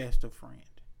 best of friend.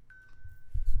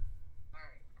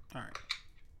 All right.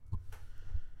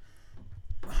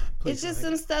 Please it's just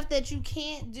some stuff that you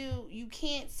can't do. You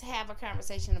can't have a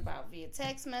conversation about via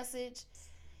text message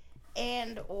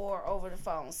and or over the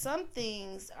phone. Some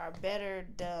things are better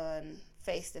done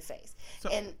face to face.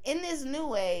 And in this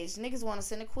new age, niggas want to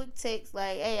send a quick text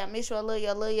like, hey, I miss you, I love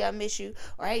you, I miss you.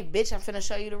 Or hey, bitch, I'm finna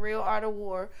show you the real art of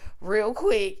war real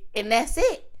quick. And that's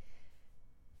it.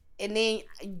 And then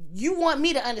you want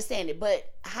me to understand it.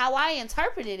 But how I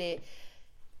interpreted it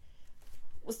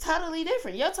was totally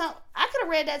different. Your tone, I could have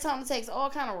read that tone of text all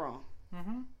kind of wrong.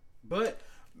 Mm-hmm. But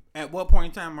at what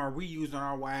point in time are we using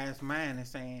our wise mind and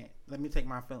saying, "Let me take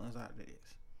my feelings out of this.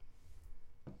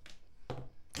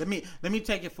 Let me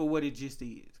take it for what it just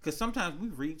is." Because sometimes we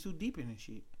read too deep in this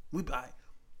shit. We be like,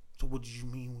 "So what did you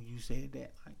mean when you said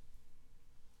that?" Like,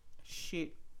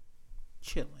 shit,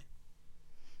 chilling.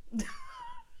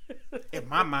 In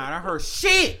my mind, I heard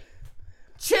shit,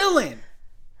 chilling.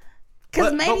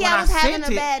 Because maybe I was having a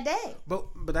bad day. But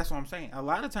that's what I'm saying. A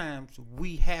lot of times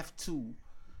we have to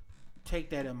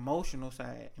take that emotional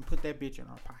side and put that bitch in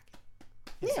our pocket.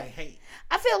 And say, hey.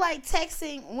 I feel like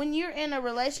texting, when you're in a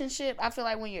relationship,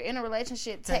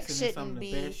 text shouldn't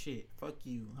be. The best shit. Fuck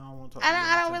you. I don't want to talk to you.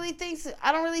 I don't really think so.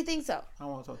 I don't really think so. I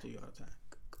don't want to talk to you all the time.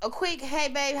 A quick, hey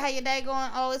babe, how your day going?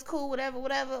 Oh, it's cool, whatever,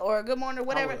 or good morning,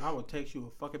 whatever. I would text you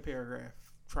a fucking paragraph.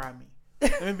 Try me.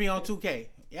 Let me be on 2K.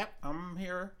 Yep, I'm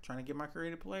here trying to get my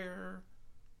creative player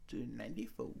to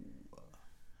 94.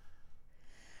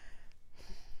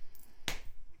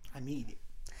 I need it.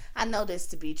 I know this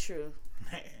to be true.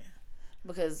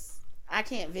 Because I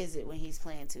can't visit when he's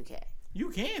playing 2K. You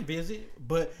can visit,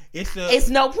 but it's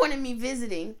no point in me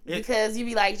visiting because you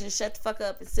be like, just shut the fuck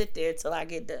up and sit there till I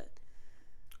get done.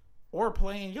 Or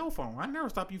playing your phone. I never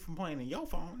stop you from playing in your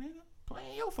phone, nigga.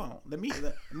 Playing your phone. Let me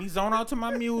zone out to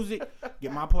my music.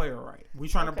 Get my player right. We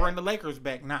trying to bring the Lakers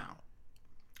back now.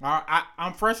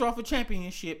 I'm fresh off a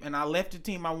championship, and I left the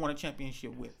team I won a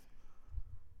championship with.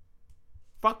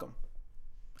 Fuck them.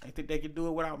 I think they could do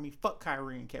it without me. Fuck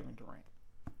Kyrie and Kevin Durant.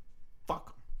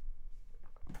 Fuck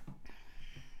them.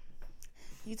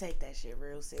 You take that shit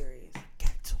real serious.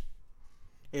 Got to.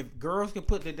 If girls can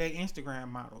put their Instagram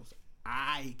models,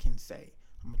 I can say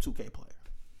I'm a 2K player.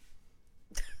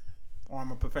 Or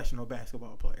I'm a professional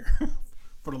basketball player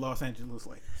for the Los Angeles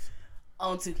Lakers.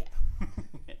 On 2K.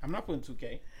 I'm not putting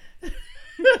 2K.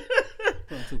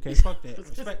 Putting 2K. Fuck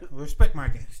that. Respect my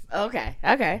gangster.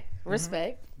 Okay.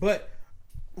 Respect. But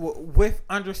with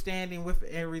understanding, with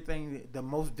everything, the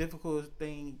most difficult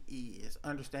thing is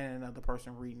understanding another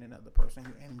person, reading another person,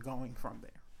 and going from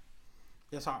there.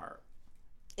 It's hard.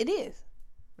 It is.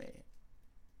 Man.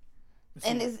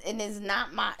 And it's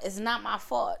not my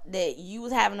fault that you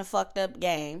was having a fucked up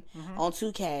game on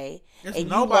 2K. It's and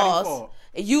nobody's fault.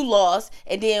 And you lost.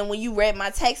 And then when you read my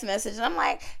text message, I'm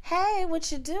like, hey,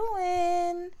 what you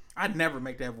doing? I never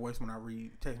make that voice when I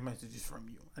read text messages from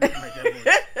you. I never make that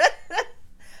voice.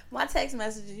 My text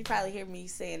messages, you probably hear me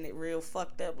saying it real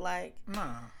fucked up like.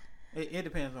 Nah. It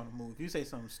depends on the mood. If you say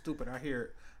something stupid, I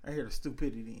hear the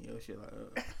stupidity in your shit.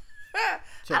 Like,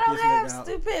 I don't have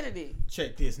stupidity.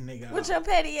 Check this nigga out. With your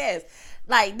petty ass.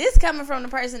 Like, this coming from the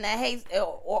person that hates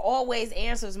or always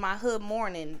answers my hood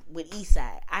morning with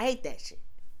Eastside. I hate that shit.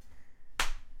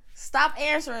 Stop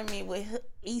answering me with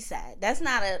Eastside. That's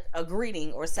not a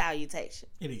greeting or salutation.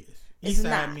 It is. It's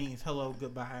Eastside not. means hello,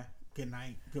 goodbye, good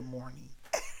night, good morning.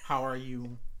 How are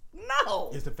you? No.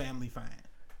 Is the family fine?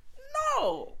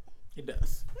 No. It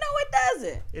does. No, it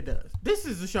doesn't. It does. This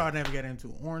is the show I never got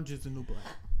into. Orange is the New Black.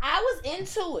 I was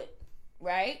into it,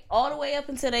 right? All the way up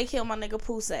until they killed my nigga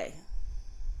Poussey.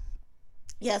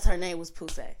 Yes, her name was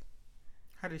Poussey.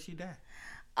 How did she die?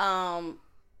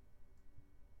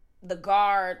 The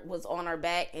guard was on her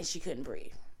back and she couldn't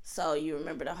breathe. So you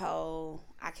remember the whole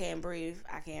I can't breathe.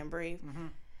 Mm-hmm.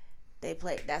 They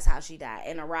played. That's how she died.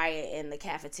 In a riot in the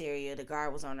cafeteria, the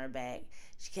guard was on her back.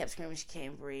 She kept screaming she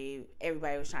can't breathe.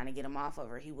 Everybody was trying to get him off of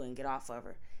her. He wouldn't get off of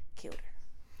her. Killed her.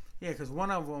 Yeah, because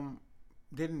one of them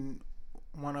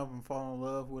fall in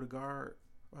love with a guard,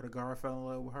 or the guard fell in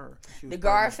love with her. The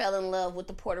guard fell in love with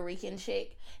the Puerto Rican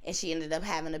chick, and she ended up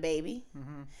having a baby.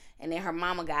 Mm-hmm. And then her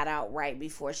mama got out right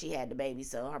before she had the baby,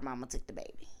 so her mama took the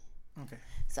baby. Okay.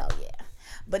 So yeah,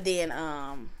 but then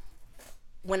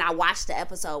when I watched the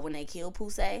episode when they killed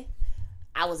Poussey,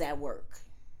 I was at work.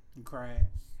 You cried.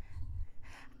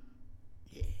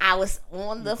 Yeah. I was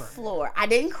on the floor. I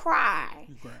didn't cry.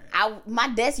 You cried. My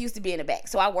desk used to be in the back,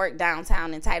 so I worked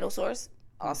downtown in Title Source,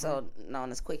 also known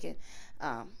as Quicken.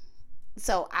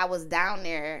 So I was down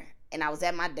there and I was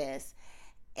at my desk,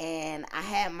 and I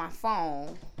had my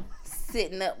phone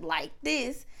sitting up like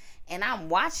this, and I'm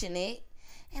watching it,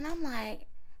 and I'm like,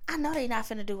 I know they not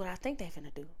finna do what I think they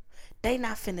finna do. They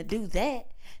not finna do that.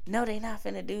 No, they not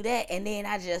finna do that. And then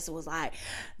I just was like,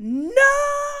 no,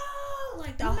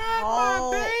 like the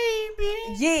whole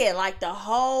baby. Yeah, like the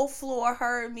whole floor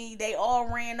heard me. They all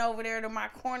ran over there to my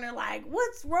corner like,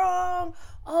 what's wrong?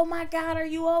 Oh my God, are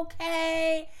you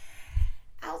okay?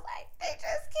 I was like, they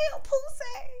just killed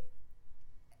Poussey.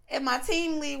 And my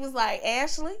team lead was like,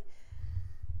 Ashley,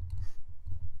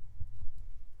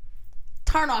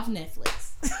 turn off Netflix.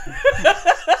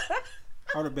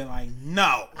 I would have been like,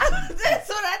 no. That's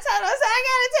what I told him. I said, I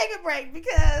gotta take a break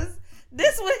because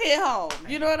this would hit home.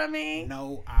 You know what I mean?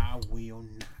 No, I will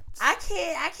not. I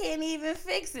can't even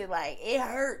fix it. Like, it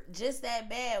hurt just that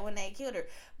bad when they killed her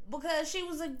because she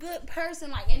was a good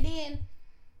person. Like, and then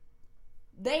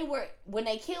when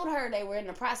they killed her, they were in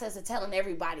the process of telling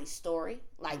everybody's story,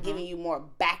 like giving you more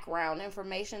background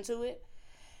information to it.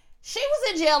 She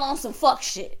was in jail on some fuck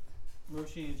shit. What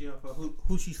was she in jail for?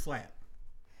 Who she slapped?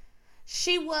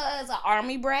 She was an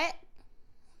army brat,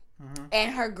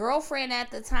 and her girlfriend at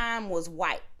the time was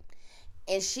white,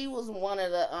 and she was one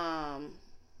of the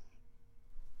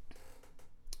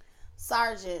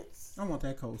sergeants. I want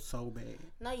that coat so bad.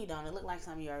 No, you don't. It looked like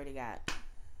something you already got.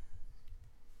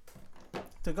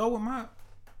 To go with my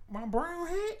brown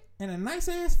hat and a nice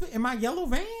ass fit and my yellow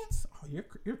Vans. Oh,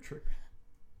 you're tripping.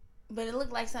 But it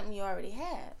looked like something you already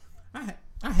have.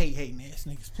 I hate hating ass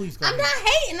niggas. Please go. I'm not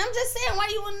hating. I'm just saying, why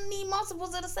do you want to need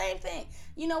multiples of the same thing?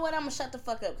 You know what? I'm gonna shut the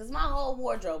fuck up because my whole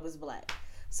wardrobe is black.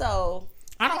 So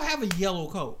I don't have a yellow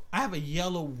coat. I have a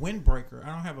yellow windbreaker. I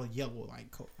don't have a yellow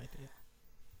coat like that.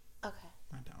 Okay.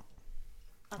 I don't.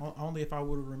 Okay. Only if I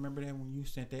would have remembered that when you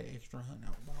sent that extra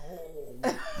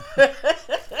 $100.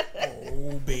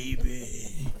 Oh,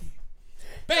 baby.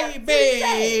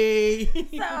 Baby.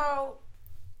 So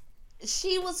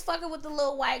she was fucking with the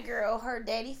little white girl. Her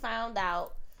daddy found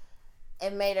out,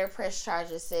 and made her press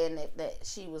charges saying that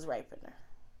she was raping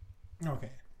her.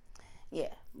 Okay.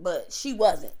 Yeah, but she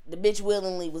wasn't. The bitch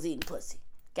willingly was eating pussy.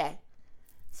 Okay?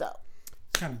 So.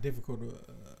 It's kind of difficult to,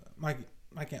 like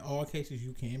in all cases,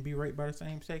 you can be raped by the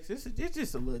same sex. It's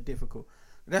just a little difficult.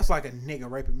 That's like a nigga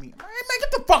raping me. Man,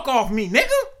 get the fuck off me, nigga.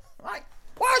 Like,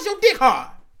 why is your dick hard?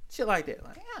 Shit like that.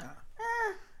 Like, yeah.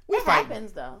 What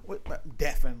happens though?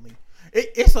 Definitely.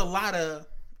 It's a lot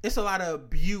of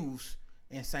abuse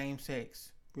in same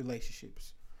sex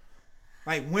relationships.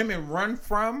 Like women run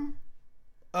from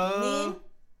men?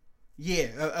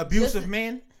 Yeah, abusive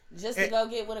men. Just to go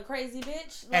get with a crazy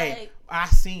bitch? Hey, I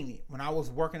seen it when I was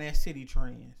working at City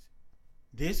Trends.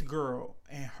 This girl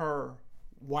and her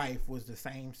wife was the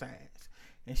same size.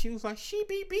 And she was like, she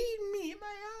be beating me. I'm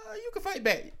like, you can fight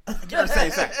back. You're the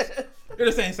same size. You're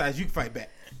the same size. You can fight back.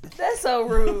 That's so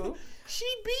rude. She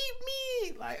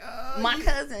beat me. Like, my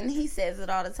cousin, he says it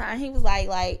all the time. He was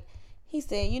like, he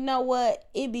said, you know what?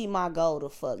 It be my goal to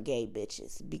fuck gay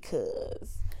bitches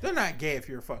because they're not gay if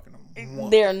you're fucking them.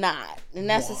 They're not. And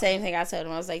that's the same thing I told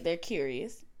him. I was like, they're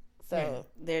curious. So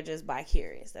they're just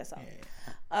bi-curious. That's all.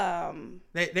 Yeah.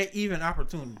 They're even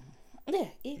opportunity. Yeah,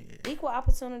 equal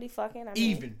opportunity fucking. I mean,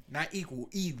 even, not equal,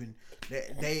 even.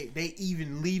 They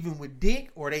even leaving with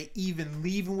dick or they even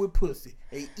leaving with pussy.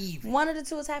 They even. One of the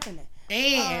two is happening.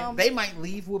 And they might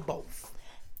leave with both.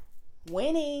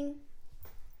 Winning.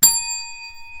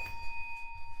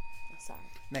 Sorry.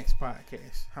 Next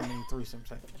podcast. How many threesomes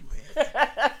have you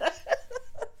had?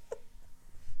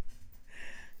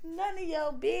 None of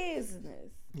your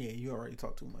business. Yeah, you already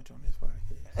talked too much on this podcast.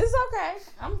 It's okay.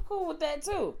 I'm cool with that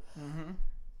too. Mm-hmm.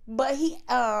 But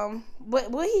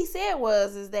but what he said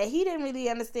is that he didn't really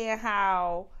understand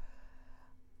how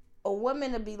a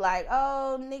woman to be like,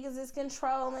 oh, niggas is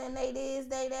controlling, they this,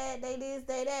 they that, they this,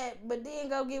 they that, but then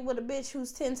go get with a bitch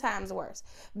who's 10 times worse.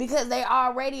 Because they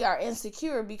already are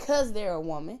insecure because they're a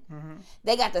woman. Mm-hmm.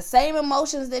 They got the same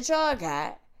emotions that y'all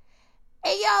got.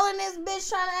 And y'all in this bitch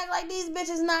trying to act like these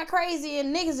bitches not crazy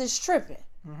and niggas is tripping.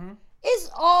 Mm-hmm.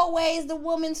 It's always the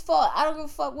woman's fault. I don't give a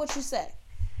fuck what you say.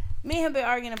 Me and him been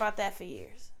arguing about that for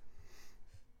years.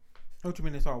 What you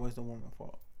mean it's always the woman's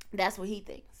fault? That's what he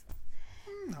thinks.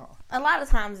 No. A lot of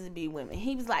times it be women.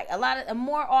 He was like,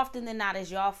 more often than not,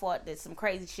 it's y'all fault that some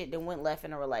crazy shit that went left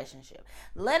in a relationship.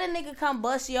 Let a nigga come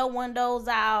bust your windows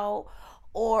out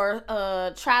or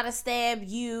try to stab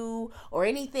you or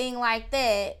anything like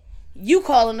that. You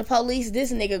calling the police,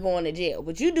 this nigga going to jail.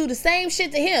 But you do the same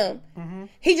shit to him. Mm-hmm.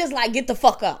 He just like, get the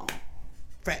fuck out.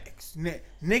 Facts.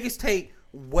 Niggas take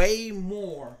way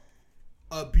more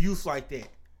abuse like that.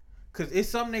 Because it's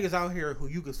some niggas out here who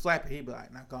you could slap it. He be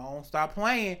like, now go on, stop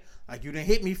playing. Like you done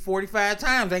hit me 45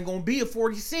 times. Ain't gonna be a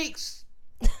 46.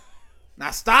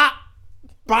 Now stop.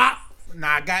 Bop.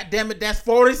 Nah, goddamn it, that's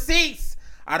 46.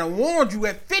 I done warned you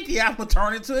at 50, I'm gonna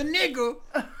turn into a nigga.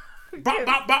 Bop,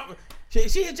 bop, bop.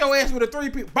 She hit your ass with a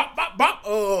 3-piece. Bop, bop, bop.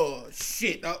 Oh,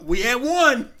 shit. We at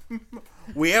 1.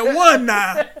 We at 1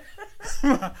 now.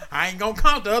 I ain't gonna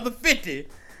count the other 50.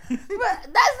 But that's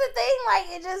the thing. Like,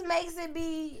 it just makes it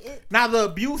be... Now, the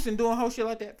abuse and doing whole shit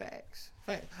like that, facts.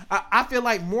 I feel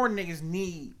like more niggas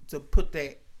need to put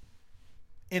that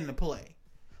into play.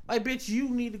 Like, bitch, you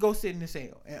need to go sit in the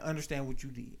cell and understand what you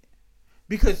did.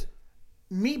 Because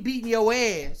me beating your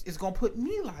ass is gonna put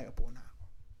me liable now.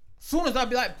 Soon as I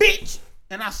be like, bitch,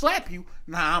 and I slap you,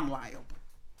 nah, I'm liable.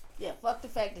 Yeah, fuck the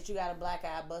fact that you got a black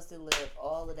eye, busted lip,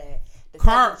 all of that. The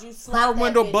car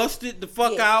window bitch, busted the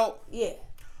fuck out. Yeah.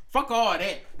 Fuck all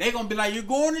that. They gonna be like, you're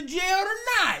going to jail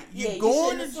tonight. You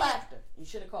should have slapped her. You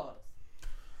should have called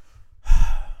us.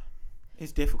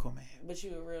 It's difficult, man. But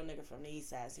you a real nigga from the east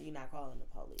side, so you're not calling the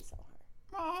police on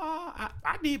her.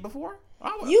 I did before.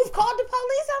 You've called the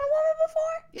police on a woman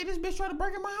before? Yeah, this bitch tried to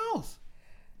break in my house.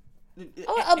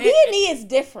 A B&E is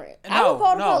different. I would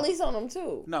call the police on them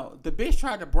too. No, the bitch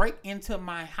tried to break into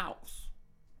my house.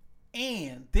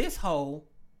 And this hoe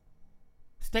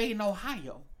stayed in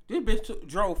Ohio. This bitch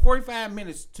drove 45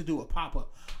 minutes to do a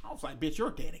pop-up. I was like, bitch,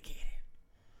 you're dedicated.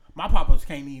 My pop-ups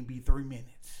can't even be 3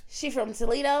 minutes. She from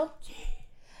Toledo? Yeah.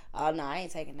 Oh, no, I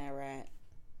ain't taking that ride.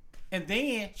 And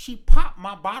then she popped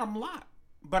my bottom lock.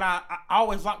 But I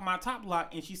always lock my top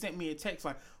lock, and she sent me a text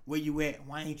like, where you at?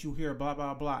 Why ain't you here? Blah,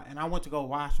 blah, blah. And I went to go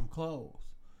wash some clothes.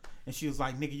 And she was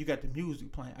like, nigga, you got the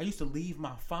music playing. I used to leave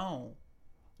my phone.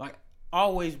 Like,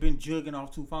 always been jugging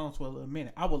off 2 phones for a little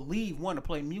minute. I would leave one to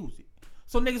play music.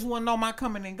 So niggas wouldn't know my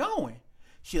coming and going.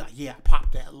 She like, yeah, I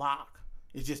popped that lock.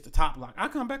 It's just the top lock. I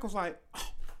come back, was like,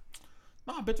 oh,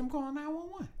 nah, bitch, I'm calling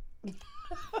 911.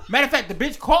 Matter of fact, the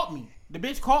bitch caught me. The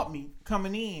bitch caught me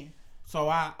coming in. So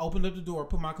I opened up the door,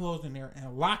 put my clothes in there,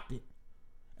 and locked it.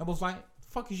 And was like,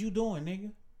 fuck is you doing,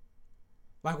 nigga?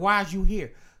 Like, why is you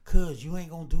here? Cause you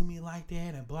ain't gonna do me like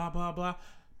that and blah blah blah.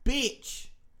 Bitch,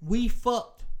 we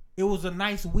fucked. It was a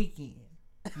nice weekend.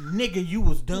 Nigga, you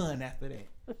was done after that.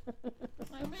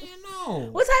 Like, man, no.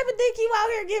 What type of dick you out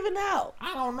here giving out?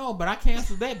 I don't know, but I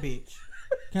canceled that bitch.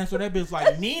 Canceled that bitch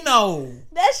like Nino.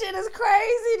 That shit is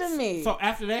crazy to me. So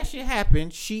after that shit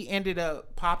happened, she ended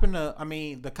up popping up. I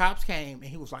mean, the cops came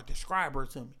and he was like, describe her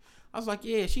to me. I was like,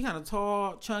 yeah, she kind of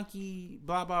tall, chunky,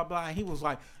 blah, blah, blah. And he was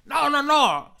like,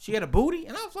 no. She had a booty.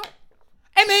 And I was like,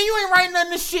 hey, man, you ain't writing none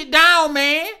of this shit down,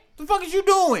 man. The fuck is you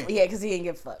doing? Yeah, because he ain't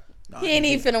give a fuck. No, he ain't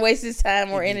even finna waste his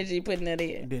time or energy putting that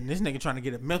in. And then this nigga trying to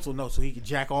get a mental note so he can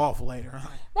jack off later.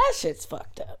 That shit's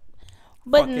fucked up.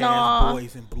 But Fuck no, ass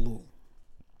boys in blue.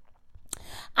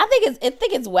 I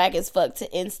think it's whack as fuck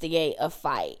to instigate a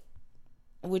fight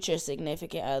with your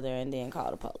significant other and then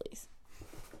call the police.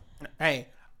 Hey.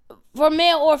 For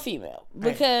male or female.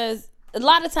 Because a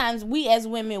lot of times we as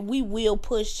women, we will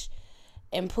push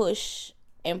and push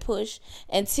and push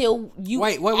until you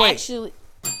Wait. actually...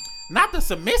 Not the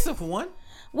submissive one.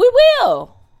 We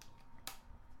will.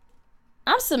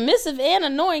 I'm submissive and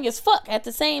annoying as fuck at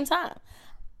the same time.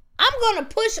 I'm gonna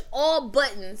push all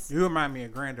buttons. You remind me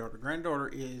of granddaughter. Granddaughter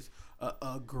is a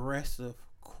aggressive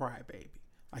crybaby.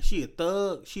 Like, she a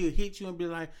thug. She'll hit you and be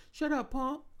like, shut up,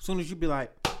 punk. As soon as you be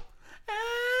like,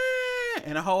 ah,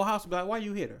 and the whole house will be like, why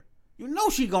you hit her? You know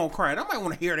she gonna cry. Nobody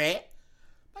want to hear that.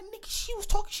 Like, nigga, she was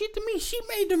talking shit to me. She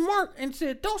made the mark and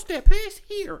said, don't step past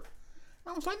here.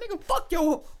 I was like, nigga, fuck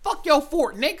your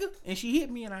fort, nigga. And she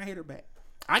hit me and I hit her back.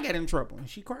 I got in trouble and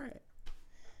she cried.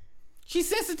 She's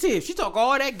sensitive. She talk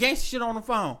all that gangster shit on the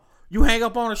phone. You hang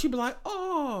up on her, she be like,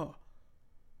 oh,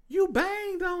 you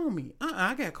banged on me.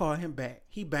 I gotta call him back.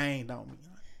 He banged on me.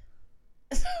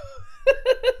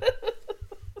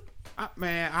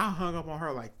 I hung up on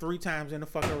her like 3 times in a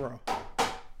fucking row.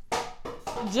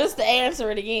 Just to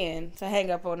answer it again. To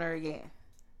hang up on her again.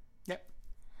 Yep.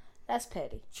 That's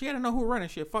petty. She gotta know who running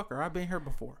shit. Fuck her. I've been here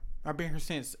before. I've been here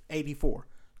since 84.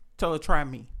 Tell her, try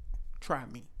me. Try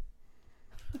me.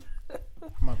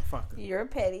 Motherfucker. You're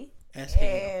petty. As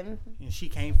hell. And she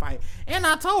can't fight. And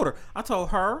I told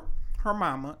her, her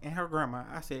mama, and her grandma,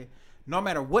 I said, no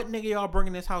matter what nigga y'all bring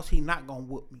in this house, he not gonna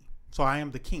whoop me. So I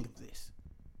am the king of this.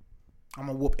 I'm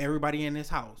gonna whoop everybody in this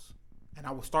house. And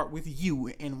I will start with you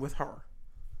and end with her.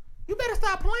 You better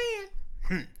stop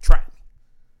playing. Try me.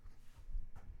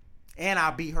 And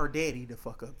I'll beat her daddy the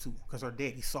fuck up too. Because her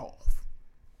daddy soft.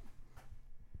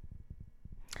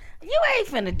 You ain't finna